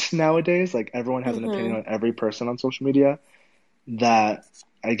attacked nowadays. Like everyone has an opinion Mm-hmm. on every person on social media that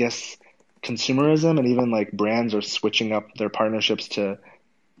I guess consumerism and even like brands are switching up their partnerships to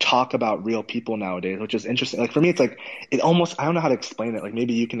talk about real people nowadays, which is interesting. Like for me, it's like it almost I don't know how to explain it. Like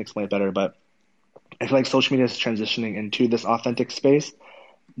maybe you can explain it better, but I feel like social media is transitioning into this authentic space,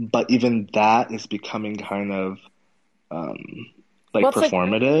 but even that is becoming kind of um Well, like it's like,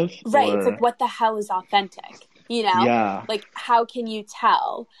 performative right. It's like, or what the hell is authentic? You know, yeah. like, how can you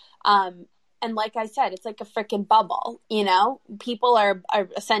tell? Um, and like I said, it's like a freaking bubble, you know? People are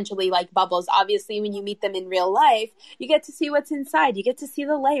essentially like bubbles. Obviously, when you meet them in real life, you get to see what's inside. You get to see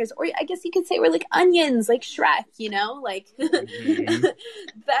the layers. Or I guess you could say we're like onions, like Shrek, you know? Like, Hmm.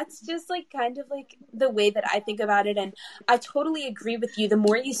 that's just like kind of like the way that I think about it. And I totally agree with you. The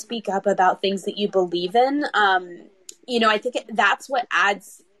more you speak up about things that you believe in, you know, I think that's what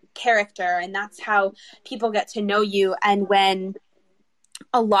adds character, and that's how people get to know you. And when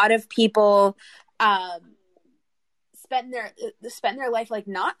a lot of people um, spend their life like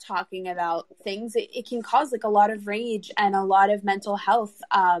not talking about things, it can cause like a lot of rage and a lot of mental health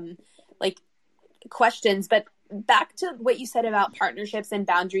like questions. But back to what you said about partnerships and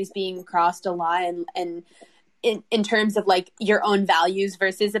boundaries being crossed a lot, and in terms of like your own values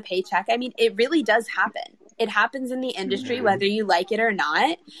versus a paycheck, I mean, it really does happen. It happens in the industry Hmm. whether you like it or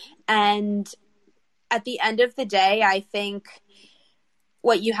not. And at the end of the day, I think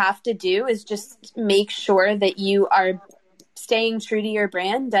what you have to do is just make sure that you are staying true to your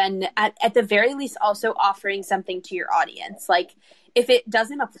brand, and at the very least also offering something to your audience. Like, if it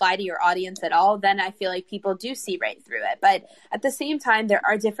doesn't apply to your audience at all, then I feel like people do see right through it. But at the same time, there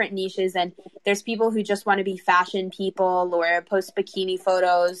are different niches, and there's people who just want to be fashion people or post bikini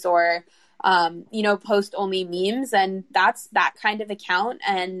photos, or you know, post only memes, and that's that kind of account.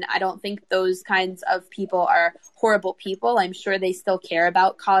 And I don't think those kinds of people are horrible people. I'm sure they still care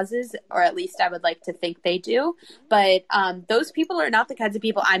about causes, or at least I would like to think they do. But those people are not the kinds of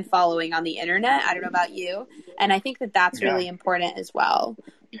people I'm following on the internet. I don't know about you. And I think that that's Yeah. really important as well.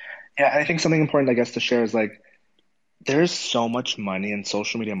 Yeah, I think something important, I guess, to share is like there's so much money in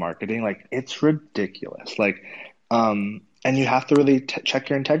social media marketing. Like it's ridiculous. Like, and you have to really t check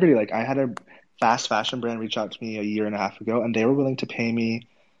your integrity. Like I had a fast fashion brand reach out to me a year and a half ago, and they were willing to pay me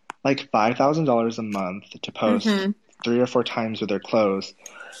like $5,000 a month to post Mm-hmm. 3 or 4 times with their clothes.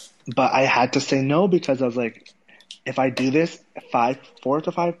 But I had to say no because I was like, if I do this 4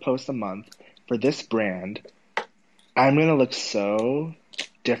 to 5 posts a month for this brand, I'm gonna look so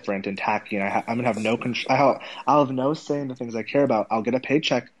different and tacky, and I'm gonna have no control. I'll have no say in the things I care about. I'll get a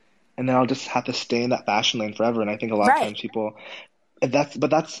paycheck, and then I'll just have to stay in that fashion lane forever. And I think a lot of Right. times people,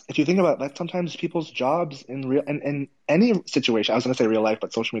 that's if you think about it, that's sometimes people's jobs in real in any situation. I was gonna say real life,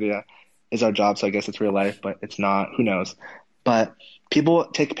 but social media is our job, so I guess it's real life, but it's not. Who knows? But people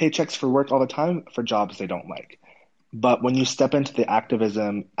take paychecks for work all the time for jobs they don't like. But when you step into the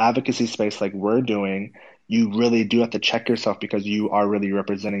activism advocacy space like we're doing, you really do have to check yourself because you are really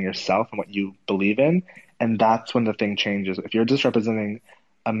representing yourself and what you believe in. And that's when the thing changes. If you're just representing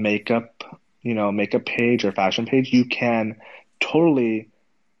a makeup page or fashion page, you can totally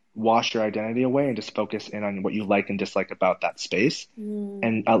wash your identity away and just focus in on what you like and dislike about that space. Mm.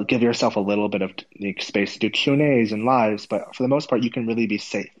 And give yourself a little bit of like, space to do Q&As and lives, but for the most part, you can really be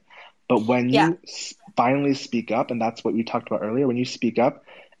safe. But when Yeah. you finally speak up, and that's what we talked about earlier, when you speak up,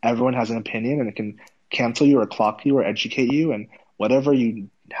 everyone has an opinion and it can cancel you or clock you or educate you. And whatever you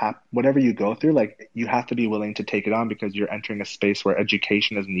go through, like you have to be willing to take it on because you're entering a space where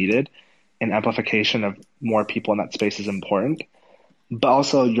education is needed and amplification of more people in that space is important. But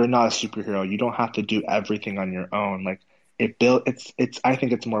also, you're not a superhero. You don't have to do everything on your own. Like I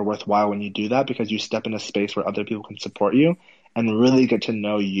think it's more worthwhile when you do that because you step in a space where other people can support you and really get to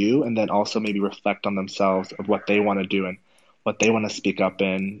know you and then also maybe reflect on themselves of what they want to do and what they want to speak up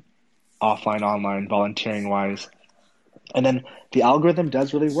in offline, online, volunteering wise. And then the algorithm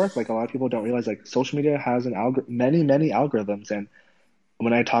does really work. Like a lot of people don't realize like social media has many algorithms. And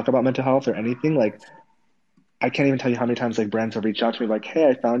when I talk about mental health or anything, like I can't even tell you how many times like brands have reached out to me like, "Hey,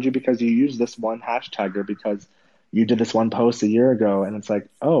 I found you because you used this one hashtag or because you did this one post a year ago." And it's like,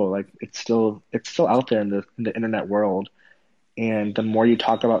 "Oh, like it's still out there in the internet world." And the more you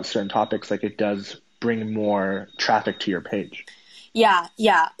talk about certain topics, like it does bring more traffic to your page. Yeah.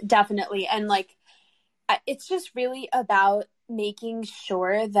 Yeah. Definitely. And like, it's just really about making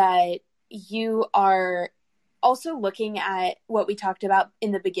sure that you are also looking at what we talked about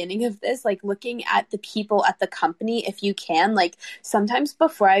in the beginning of this, like looking at the people at the company if you can. Like sometimes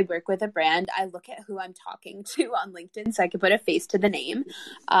before I work with a brand, I look at who I'm talking to on LinkedIn so I can put a face to the name.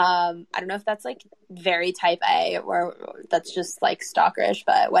 I don't know if that's like very type A, or that's just like stalkerish,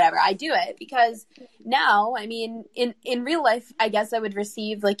 but whatever. I do it because now, I mean, in real life, I guess I would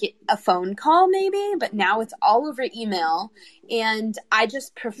receive like a phone call maybe, but now it's all over email, and I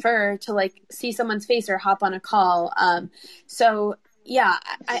just prefer to like see someone's face or hop on a call. So yeah,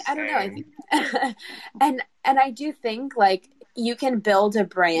 I don't know. I think, and I do think like you can build a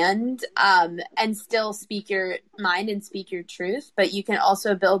brand and still speak your mind and speak your truth, but you can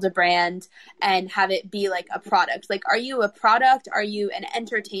also build a brand and have it be like a product. Like, are you a product? Are you an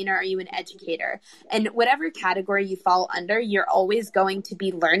entertainer? Are you an educator? And whatever category you fall under, you're always going to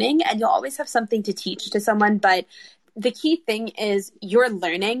be learning, and you'll always have something to teach to someone. But the key thing is you're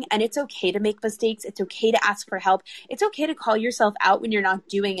learning, and it's okay to make mistakes. It's okay to ask for help. It's okay to call yourself out when you're not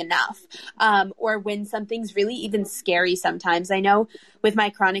doing enough, or when something's really even scary sometimes. I know with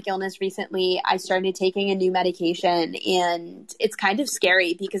my chronic illness recently, I started taking a new medication, and it's kind of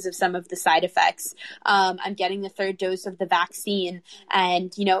scary because of some of the side effects. I'm getting the third dose of the vaccine,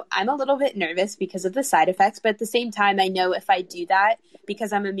 and, you know, I'm a little bit nervous because of the side effects, but at the same time, I know if I do that,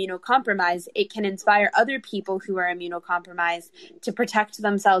 because I'm immunocompromised, it can inspire other people who are immunocompromised to protect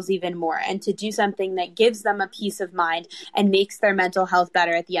themselves even more and to do something that gives them a peace of mind and makes their mental health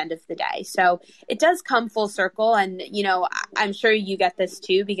better at the end of the day. So it does come full circle. And, you know, I'm sure you get this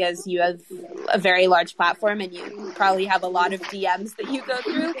too, because you have a very large platform and you probably have a lot of DMs that you go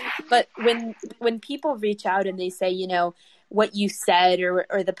through. But when people reach out and they say, you know, what you said or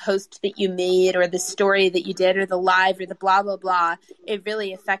the post that you made or the story that you did or the live or the blah, blah, blah, it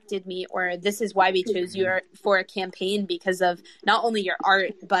really affected me, or this is why we chose you for a campaign, because of not only your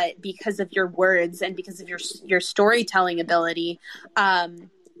art, but because of your words and because of your storytelling ability.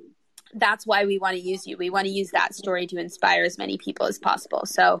 That's why we want to use you. We want to use that story to inspire as many people as possible.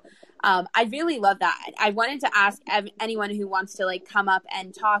 So I really love that. I wanted to ask anyone who wants to like come up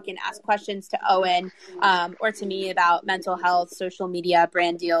and talk and ask questions to Owen or to me about mental health, social media,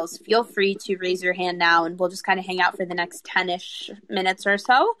 brand deals. Feel free to raise your hand now, and we'll just kind of hang out for the next 10-ish minutes or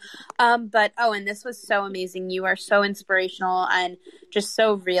so. But Owen, this was so amazing. You are so inspirational and just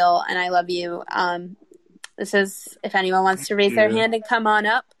so real, and I love you. This is, if anyone wants to raise their hand and come on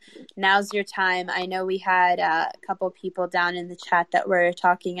up, now's your time. I know we had a couple people down in the chat that were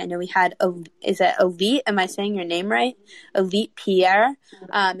talking. I know we had, is it Elite? Am I saying your name right? Elite Pierre.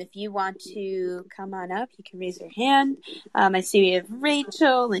 If you want to come on up, you can raise your hand. I see we have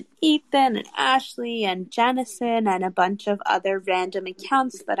Rachel and Ethan and Ashley and Jennison and a bunch of other random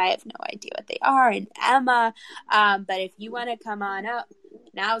accounts that I have no idea what they are, and Emma. But if you want to come on up,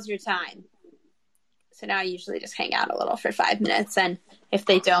 now's your time. So now I usually just hang out a little for 5 minutes, and if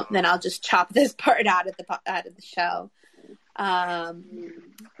they don't, then I'll just chop this part out of the show.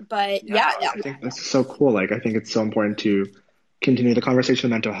 But yeah, I think this is so cool. Like, I think it's so important to continue the conversation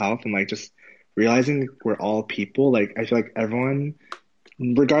of mental health and like just realizing we're all people. Like, I feel like everyone,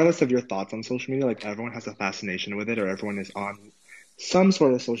 regardless of your thoughts on social media, like everyone has a fascination with it, or everyone is on some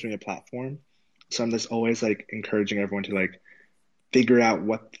sort of social media platform. So I'm just always like encouraging everyone to like figure out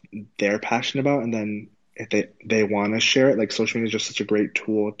what they're passionate about, and then if they want to share it, like social media is just such a great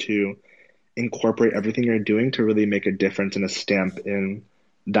tool to incorporate everything you're doing to really make a difference and a stamp in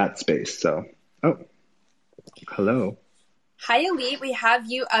that space. So, hello. Hi, Elite. We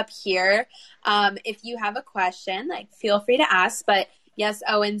have you up here. If you have a question, like feel free to ask. But yes,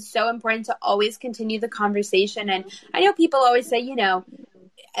 Owen, so important to always continue the conversation. And I know people always say, you know,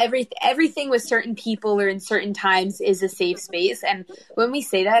 everything with certain people or in certain times is a safe space. And when we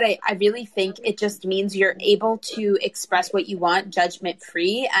say that, I really think it just means you're able to express what you want judgment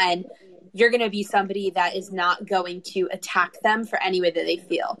free, and you're going to be somebody that is not going to attack them for any way that they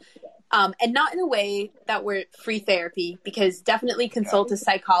feel. And not in a way that we're free therapy, because definitely consult a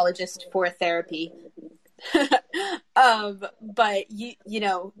psychologist for therapy. But you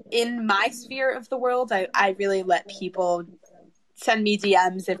know, in my sphere of the world, I really let people send me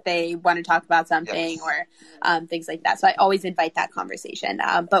DMs if they want to talk about something, or things like that. So I always invite that conversation.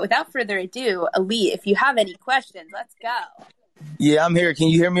 But without further ado, Elite, if you have any questions, let's go. Yeah, I'm here. Can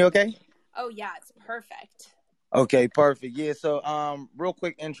you hear me okay? Oh, yeah, it's perfect. Okay, perfect. Yeah, so real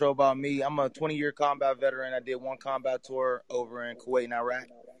quick intro about me. I'm a 20-year combat veteran. I did one combat tour over in Kuwait and Iraq.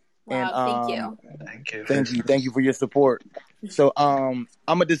 Wow, And thank you. Thank you for your support. So I'm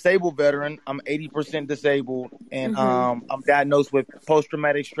a disabled veteran. I'm 80% disabled, and I'm diagnosed with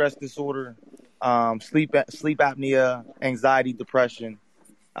post-traumatic stress disorder, sleep apnea, anxiety, depression,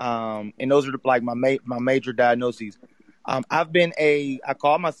 and those are like my major diagnoses. I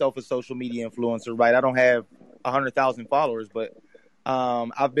call myself a social media influencer, right? I don't have 100,000 followers, but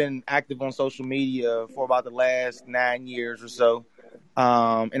I've been active on social media for about the last 9 years or so.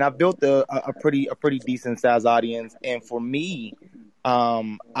 And I built a pretty decent sized audience. And for me,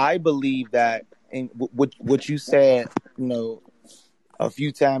 I believe that, and what you said, you know, a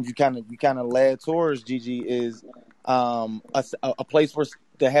few times you kind of led towards, Gigi, is a place for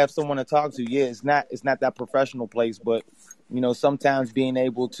to have someone to talk to. Yeah, it's not that professional place, but sometimes being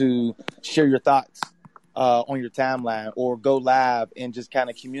able to share your thoughts on your timeline or go live and just kind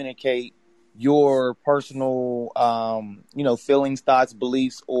of communicate your personal feelings, thoughts,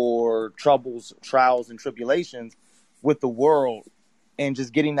 beliefs, or troubles, trials, and tribulations with the world, and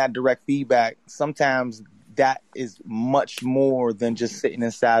just getting that direct feedback. Sometimes that is much more than just sitting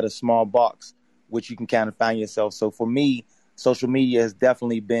inside a small box, which you can kind of find yourself. So for me, social media has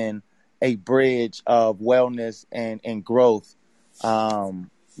definitely been a bridge of wellness and growth.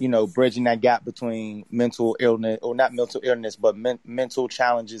 Bridging that gap between mental illness, or not mental illness, but mental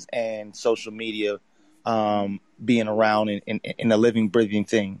challenges, and social media being around in a living, breathing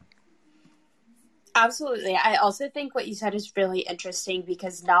thing. Absolutely. I also think what you said is really interesting,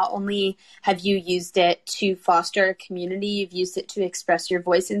 because not only have you used it to foster a community, you've used it to express your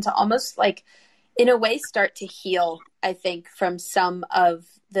voice and to almost, like, in a way, start to heal, I think, from some of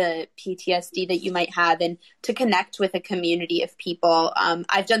the PTSD that you might have, and to connect with a community of people.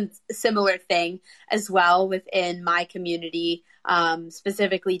 I've done a similar thing as well within my community,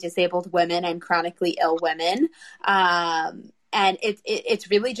 specifically disabled women and chronically ill women. And it's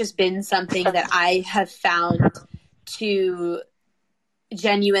really just been something that I have found to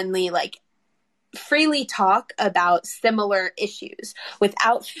genuinely, like, freely talk about similar issues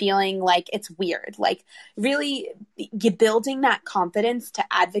without feeling like it's weird. Like, really building that confidence to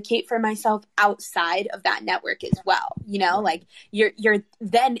advocate for myself outside of that network as well. Like, you're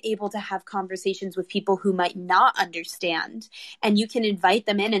then able to have conversations with people who might not understand, and you can invite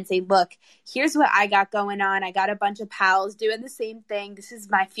them in and say, look, here's what I got going on. I got a bunch of pals doing the same thing. This is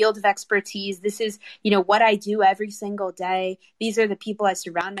my field of expertise. This is, what I do every single day. These are the people I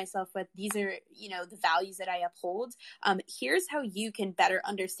surround myself with. These are, the values that I uphold. Here's how you can better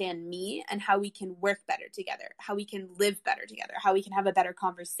understand me, and how we can work better together, how we can live better together, how we can have a better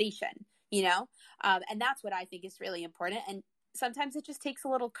conversation, and that's what I think is really important. And sometimes it just takes a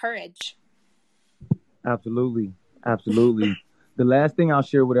little courage. Absolutely. Absolutely. The last thing I'll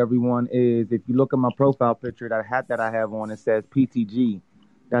share with everyone is, if you look at my profile picture, that hat that I have on, it says PTG.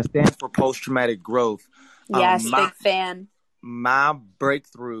 That stands for post-traumatic growth. Yes, big fan. My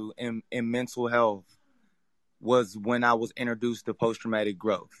breakthrough in mental health was when I was introduced to post-traumatic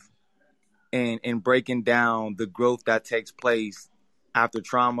growth, and breaking down the growth that takes place after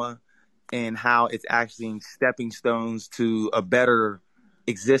trauma, and how it's actually stepping stones to a better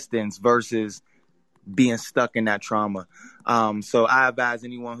existence versus being stuck in that trauma. So I advise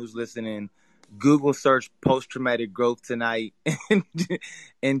anyone who's listening, Google search post-traumatic growth tonight,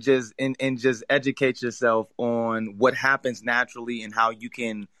 and just educate yourself on what happens naturally, and how you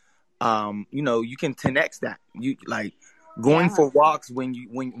can you can 10x that. You, like, going for walks when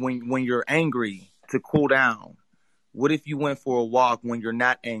you're angry to cool down. What if you went for a walk when you're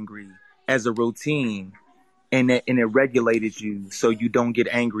not angry, as a routine, and it regulated you so you don't get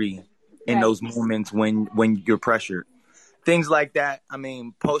angry in those moments when you're pressured? Things like that. I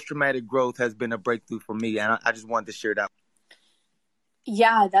mean, post-traumatic growth has been a breakthrough for me, and I just wanted to share that.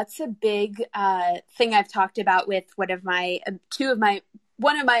 Yeah, that's a big thing I've talked about with one of my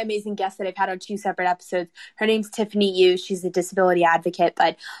amazing guests that I've had on 2 separate episodes. Her name's Tiffany Yu. She's a disability advocate.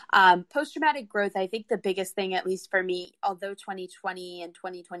 But post-traumatic growth, I think the biggest thing, at least for me, although 2020 and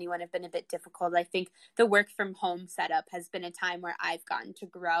 2021 have been a bit difficult, I think the work from home setup has been a time where I've gotten to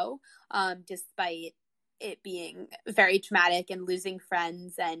grow, despite it being very traumatic, and losing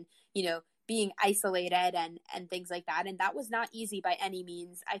friends, and, being isolated and things like that. And that was not easy by any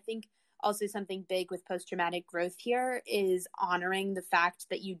means. I think also something big with post-traumatic growth here is honoring the fact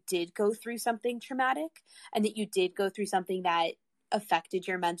that you did go through something traumatic, and that you did go through something that affected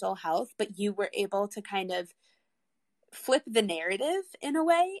your mental health, but you were able to kind of flip the narrative in a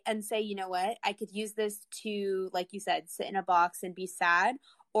way and say, you know what, I could use this to, like you said, sit in a box and be sad,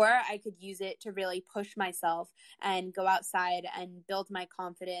 or I could use it to really push myself and go outside and build my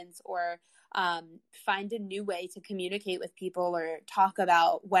confidence, or find a new way to communicate with people, or talk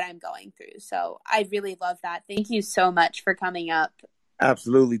about what I'm going through. So I really love that. Thank you so much for coming up.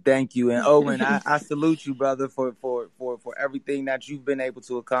 Absolutely. Thank you. And Owen, I salute you, brother, for everything that you've been able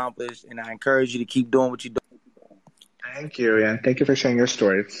to accomplish. And I encourage you to keep doing what you're doing. Thank you. And thank you for sharing your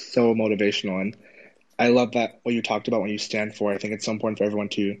story. It's so motivational. And I love that what you talked about when you stand for. I think it's so important for everyone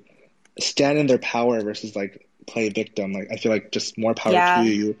to stand in their power versus, like, play victim. Like, I feel like just more power to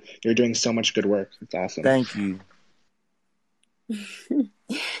you. You're doing so much good work. It's awesome. Thank you.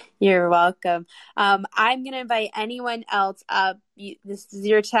 You're welcome. I'm going to invite anyone else up. This is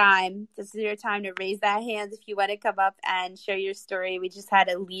your time. This is your time to raise that hand if you want to come up and share your story. We just had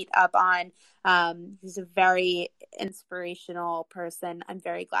Elite up on. He's a very inspirational person. I'm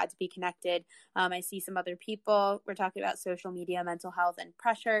very glad to be connected. I see some other people. We're talking about social media, mental health, and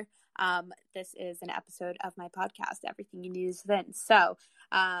pressure. This is an episode of my podcast, Everything You Need Is Within. So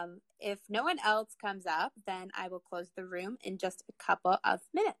if no one else comes up, then I will close the room in just a couple of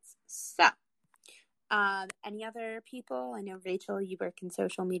minutes. So any other people? I know, Rachel, you work in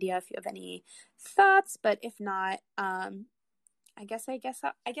social media if you have any thoughts, but if not, I guess I'll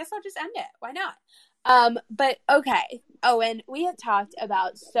just end it. Why not? But okay, Owen, we have talked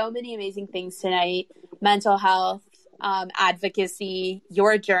about so many amazing things tonight: mental health, advocacy,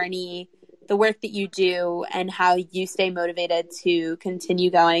 your journey, the work that you do, and how you stay motivated to continue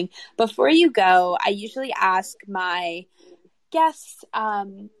going. Before you go, I usually ask my guests,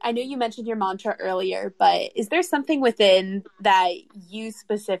 I know you mentioned your mantra earlier, but is there something within that you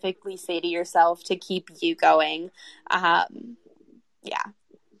specifically say to yourself to keep you going? Yeah.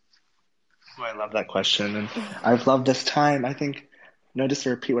 Oh, I love that question. And I've loved this time. I think, just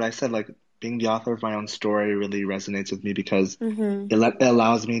to repeat what I said, like being the author of my own story really resonates with me because Mm-hmm. it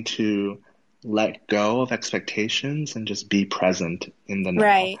allows me to let go of expectations and just be present in the now.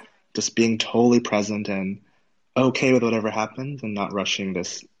 Right. Just being totally present and okay with whatever happens and not rushing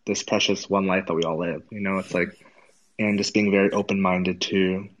this precious one life that we all live. It's like, and just being very open-minded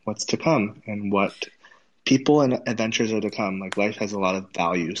to what's to come and what people and adventures are to come. Like life has a lot of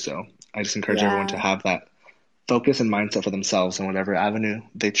value. So I just encourage everyone to have that focus and mindset for themselves in whatever avenue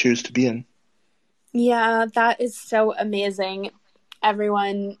they choose to be in. Yeah, that is so amazing.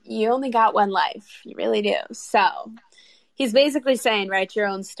 Everyone, you only got one life. You really do. So he's basically saying, write your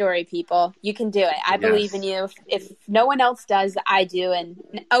own story, people. You can do it. I believe in you. If no one else does, I do,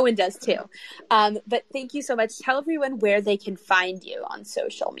 and Owen does too. But thank you so much. Tell everyone where they can find you on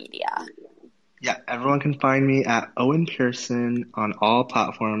social media. Yeah, everyone can find me at Owen Pearson on all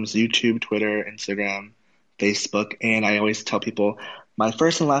platforms: YouTube, Twitter, Instagram, Facebook. And I always tell people my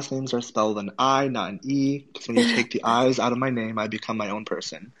first and last names are spelled an I, not an E, because when you take the I's out of my name, I become my own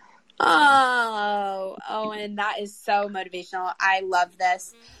person. Oh, Owen, that is so motivational. I love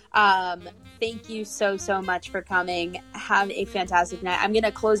this. Thank you so much for coming. Have a fantastic night. I'm going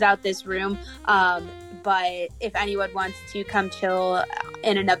to close out this room. But if anyone wants to come chill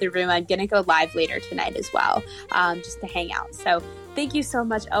in another room, I'm going to go live later tonight as well, just to hang out. So thank you so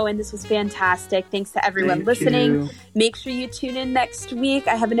much, Owen. This was fantastic. Thanks to everyone listening. Make sure you tune in next week.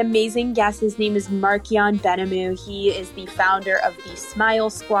 I have an amazing guest. His name is Markion Benamou. He is the founder of the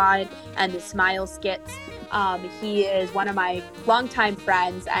Smile Squad and the Smile Skits. He is one of my longtime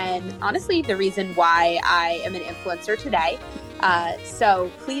friends and honestly the reason why I am an influencer today.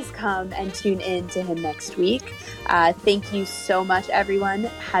 So please come and tune in to him next week. Thank you so much, everyone.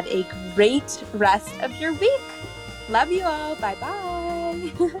 Have a great rest of your week. Love you all. Bye-bye.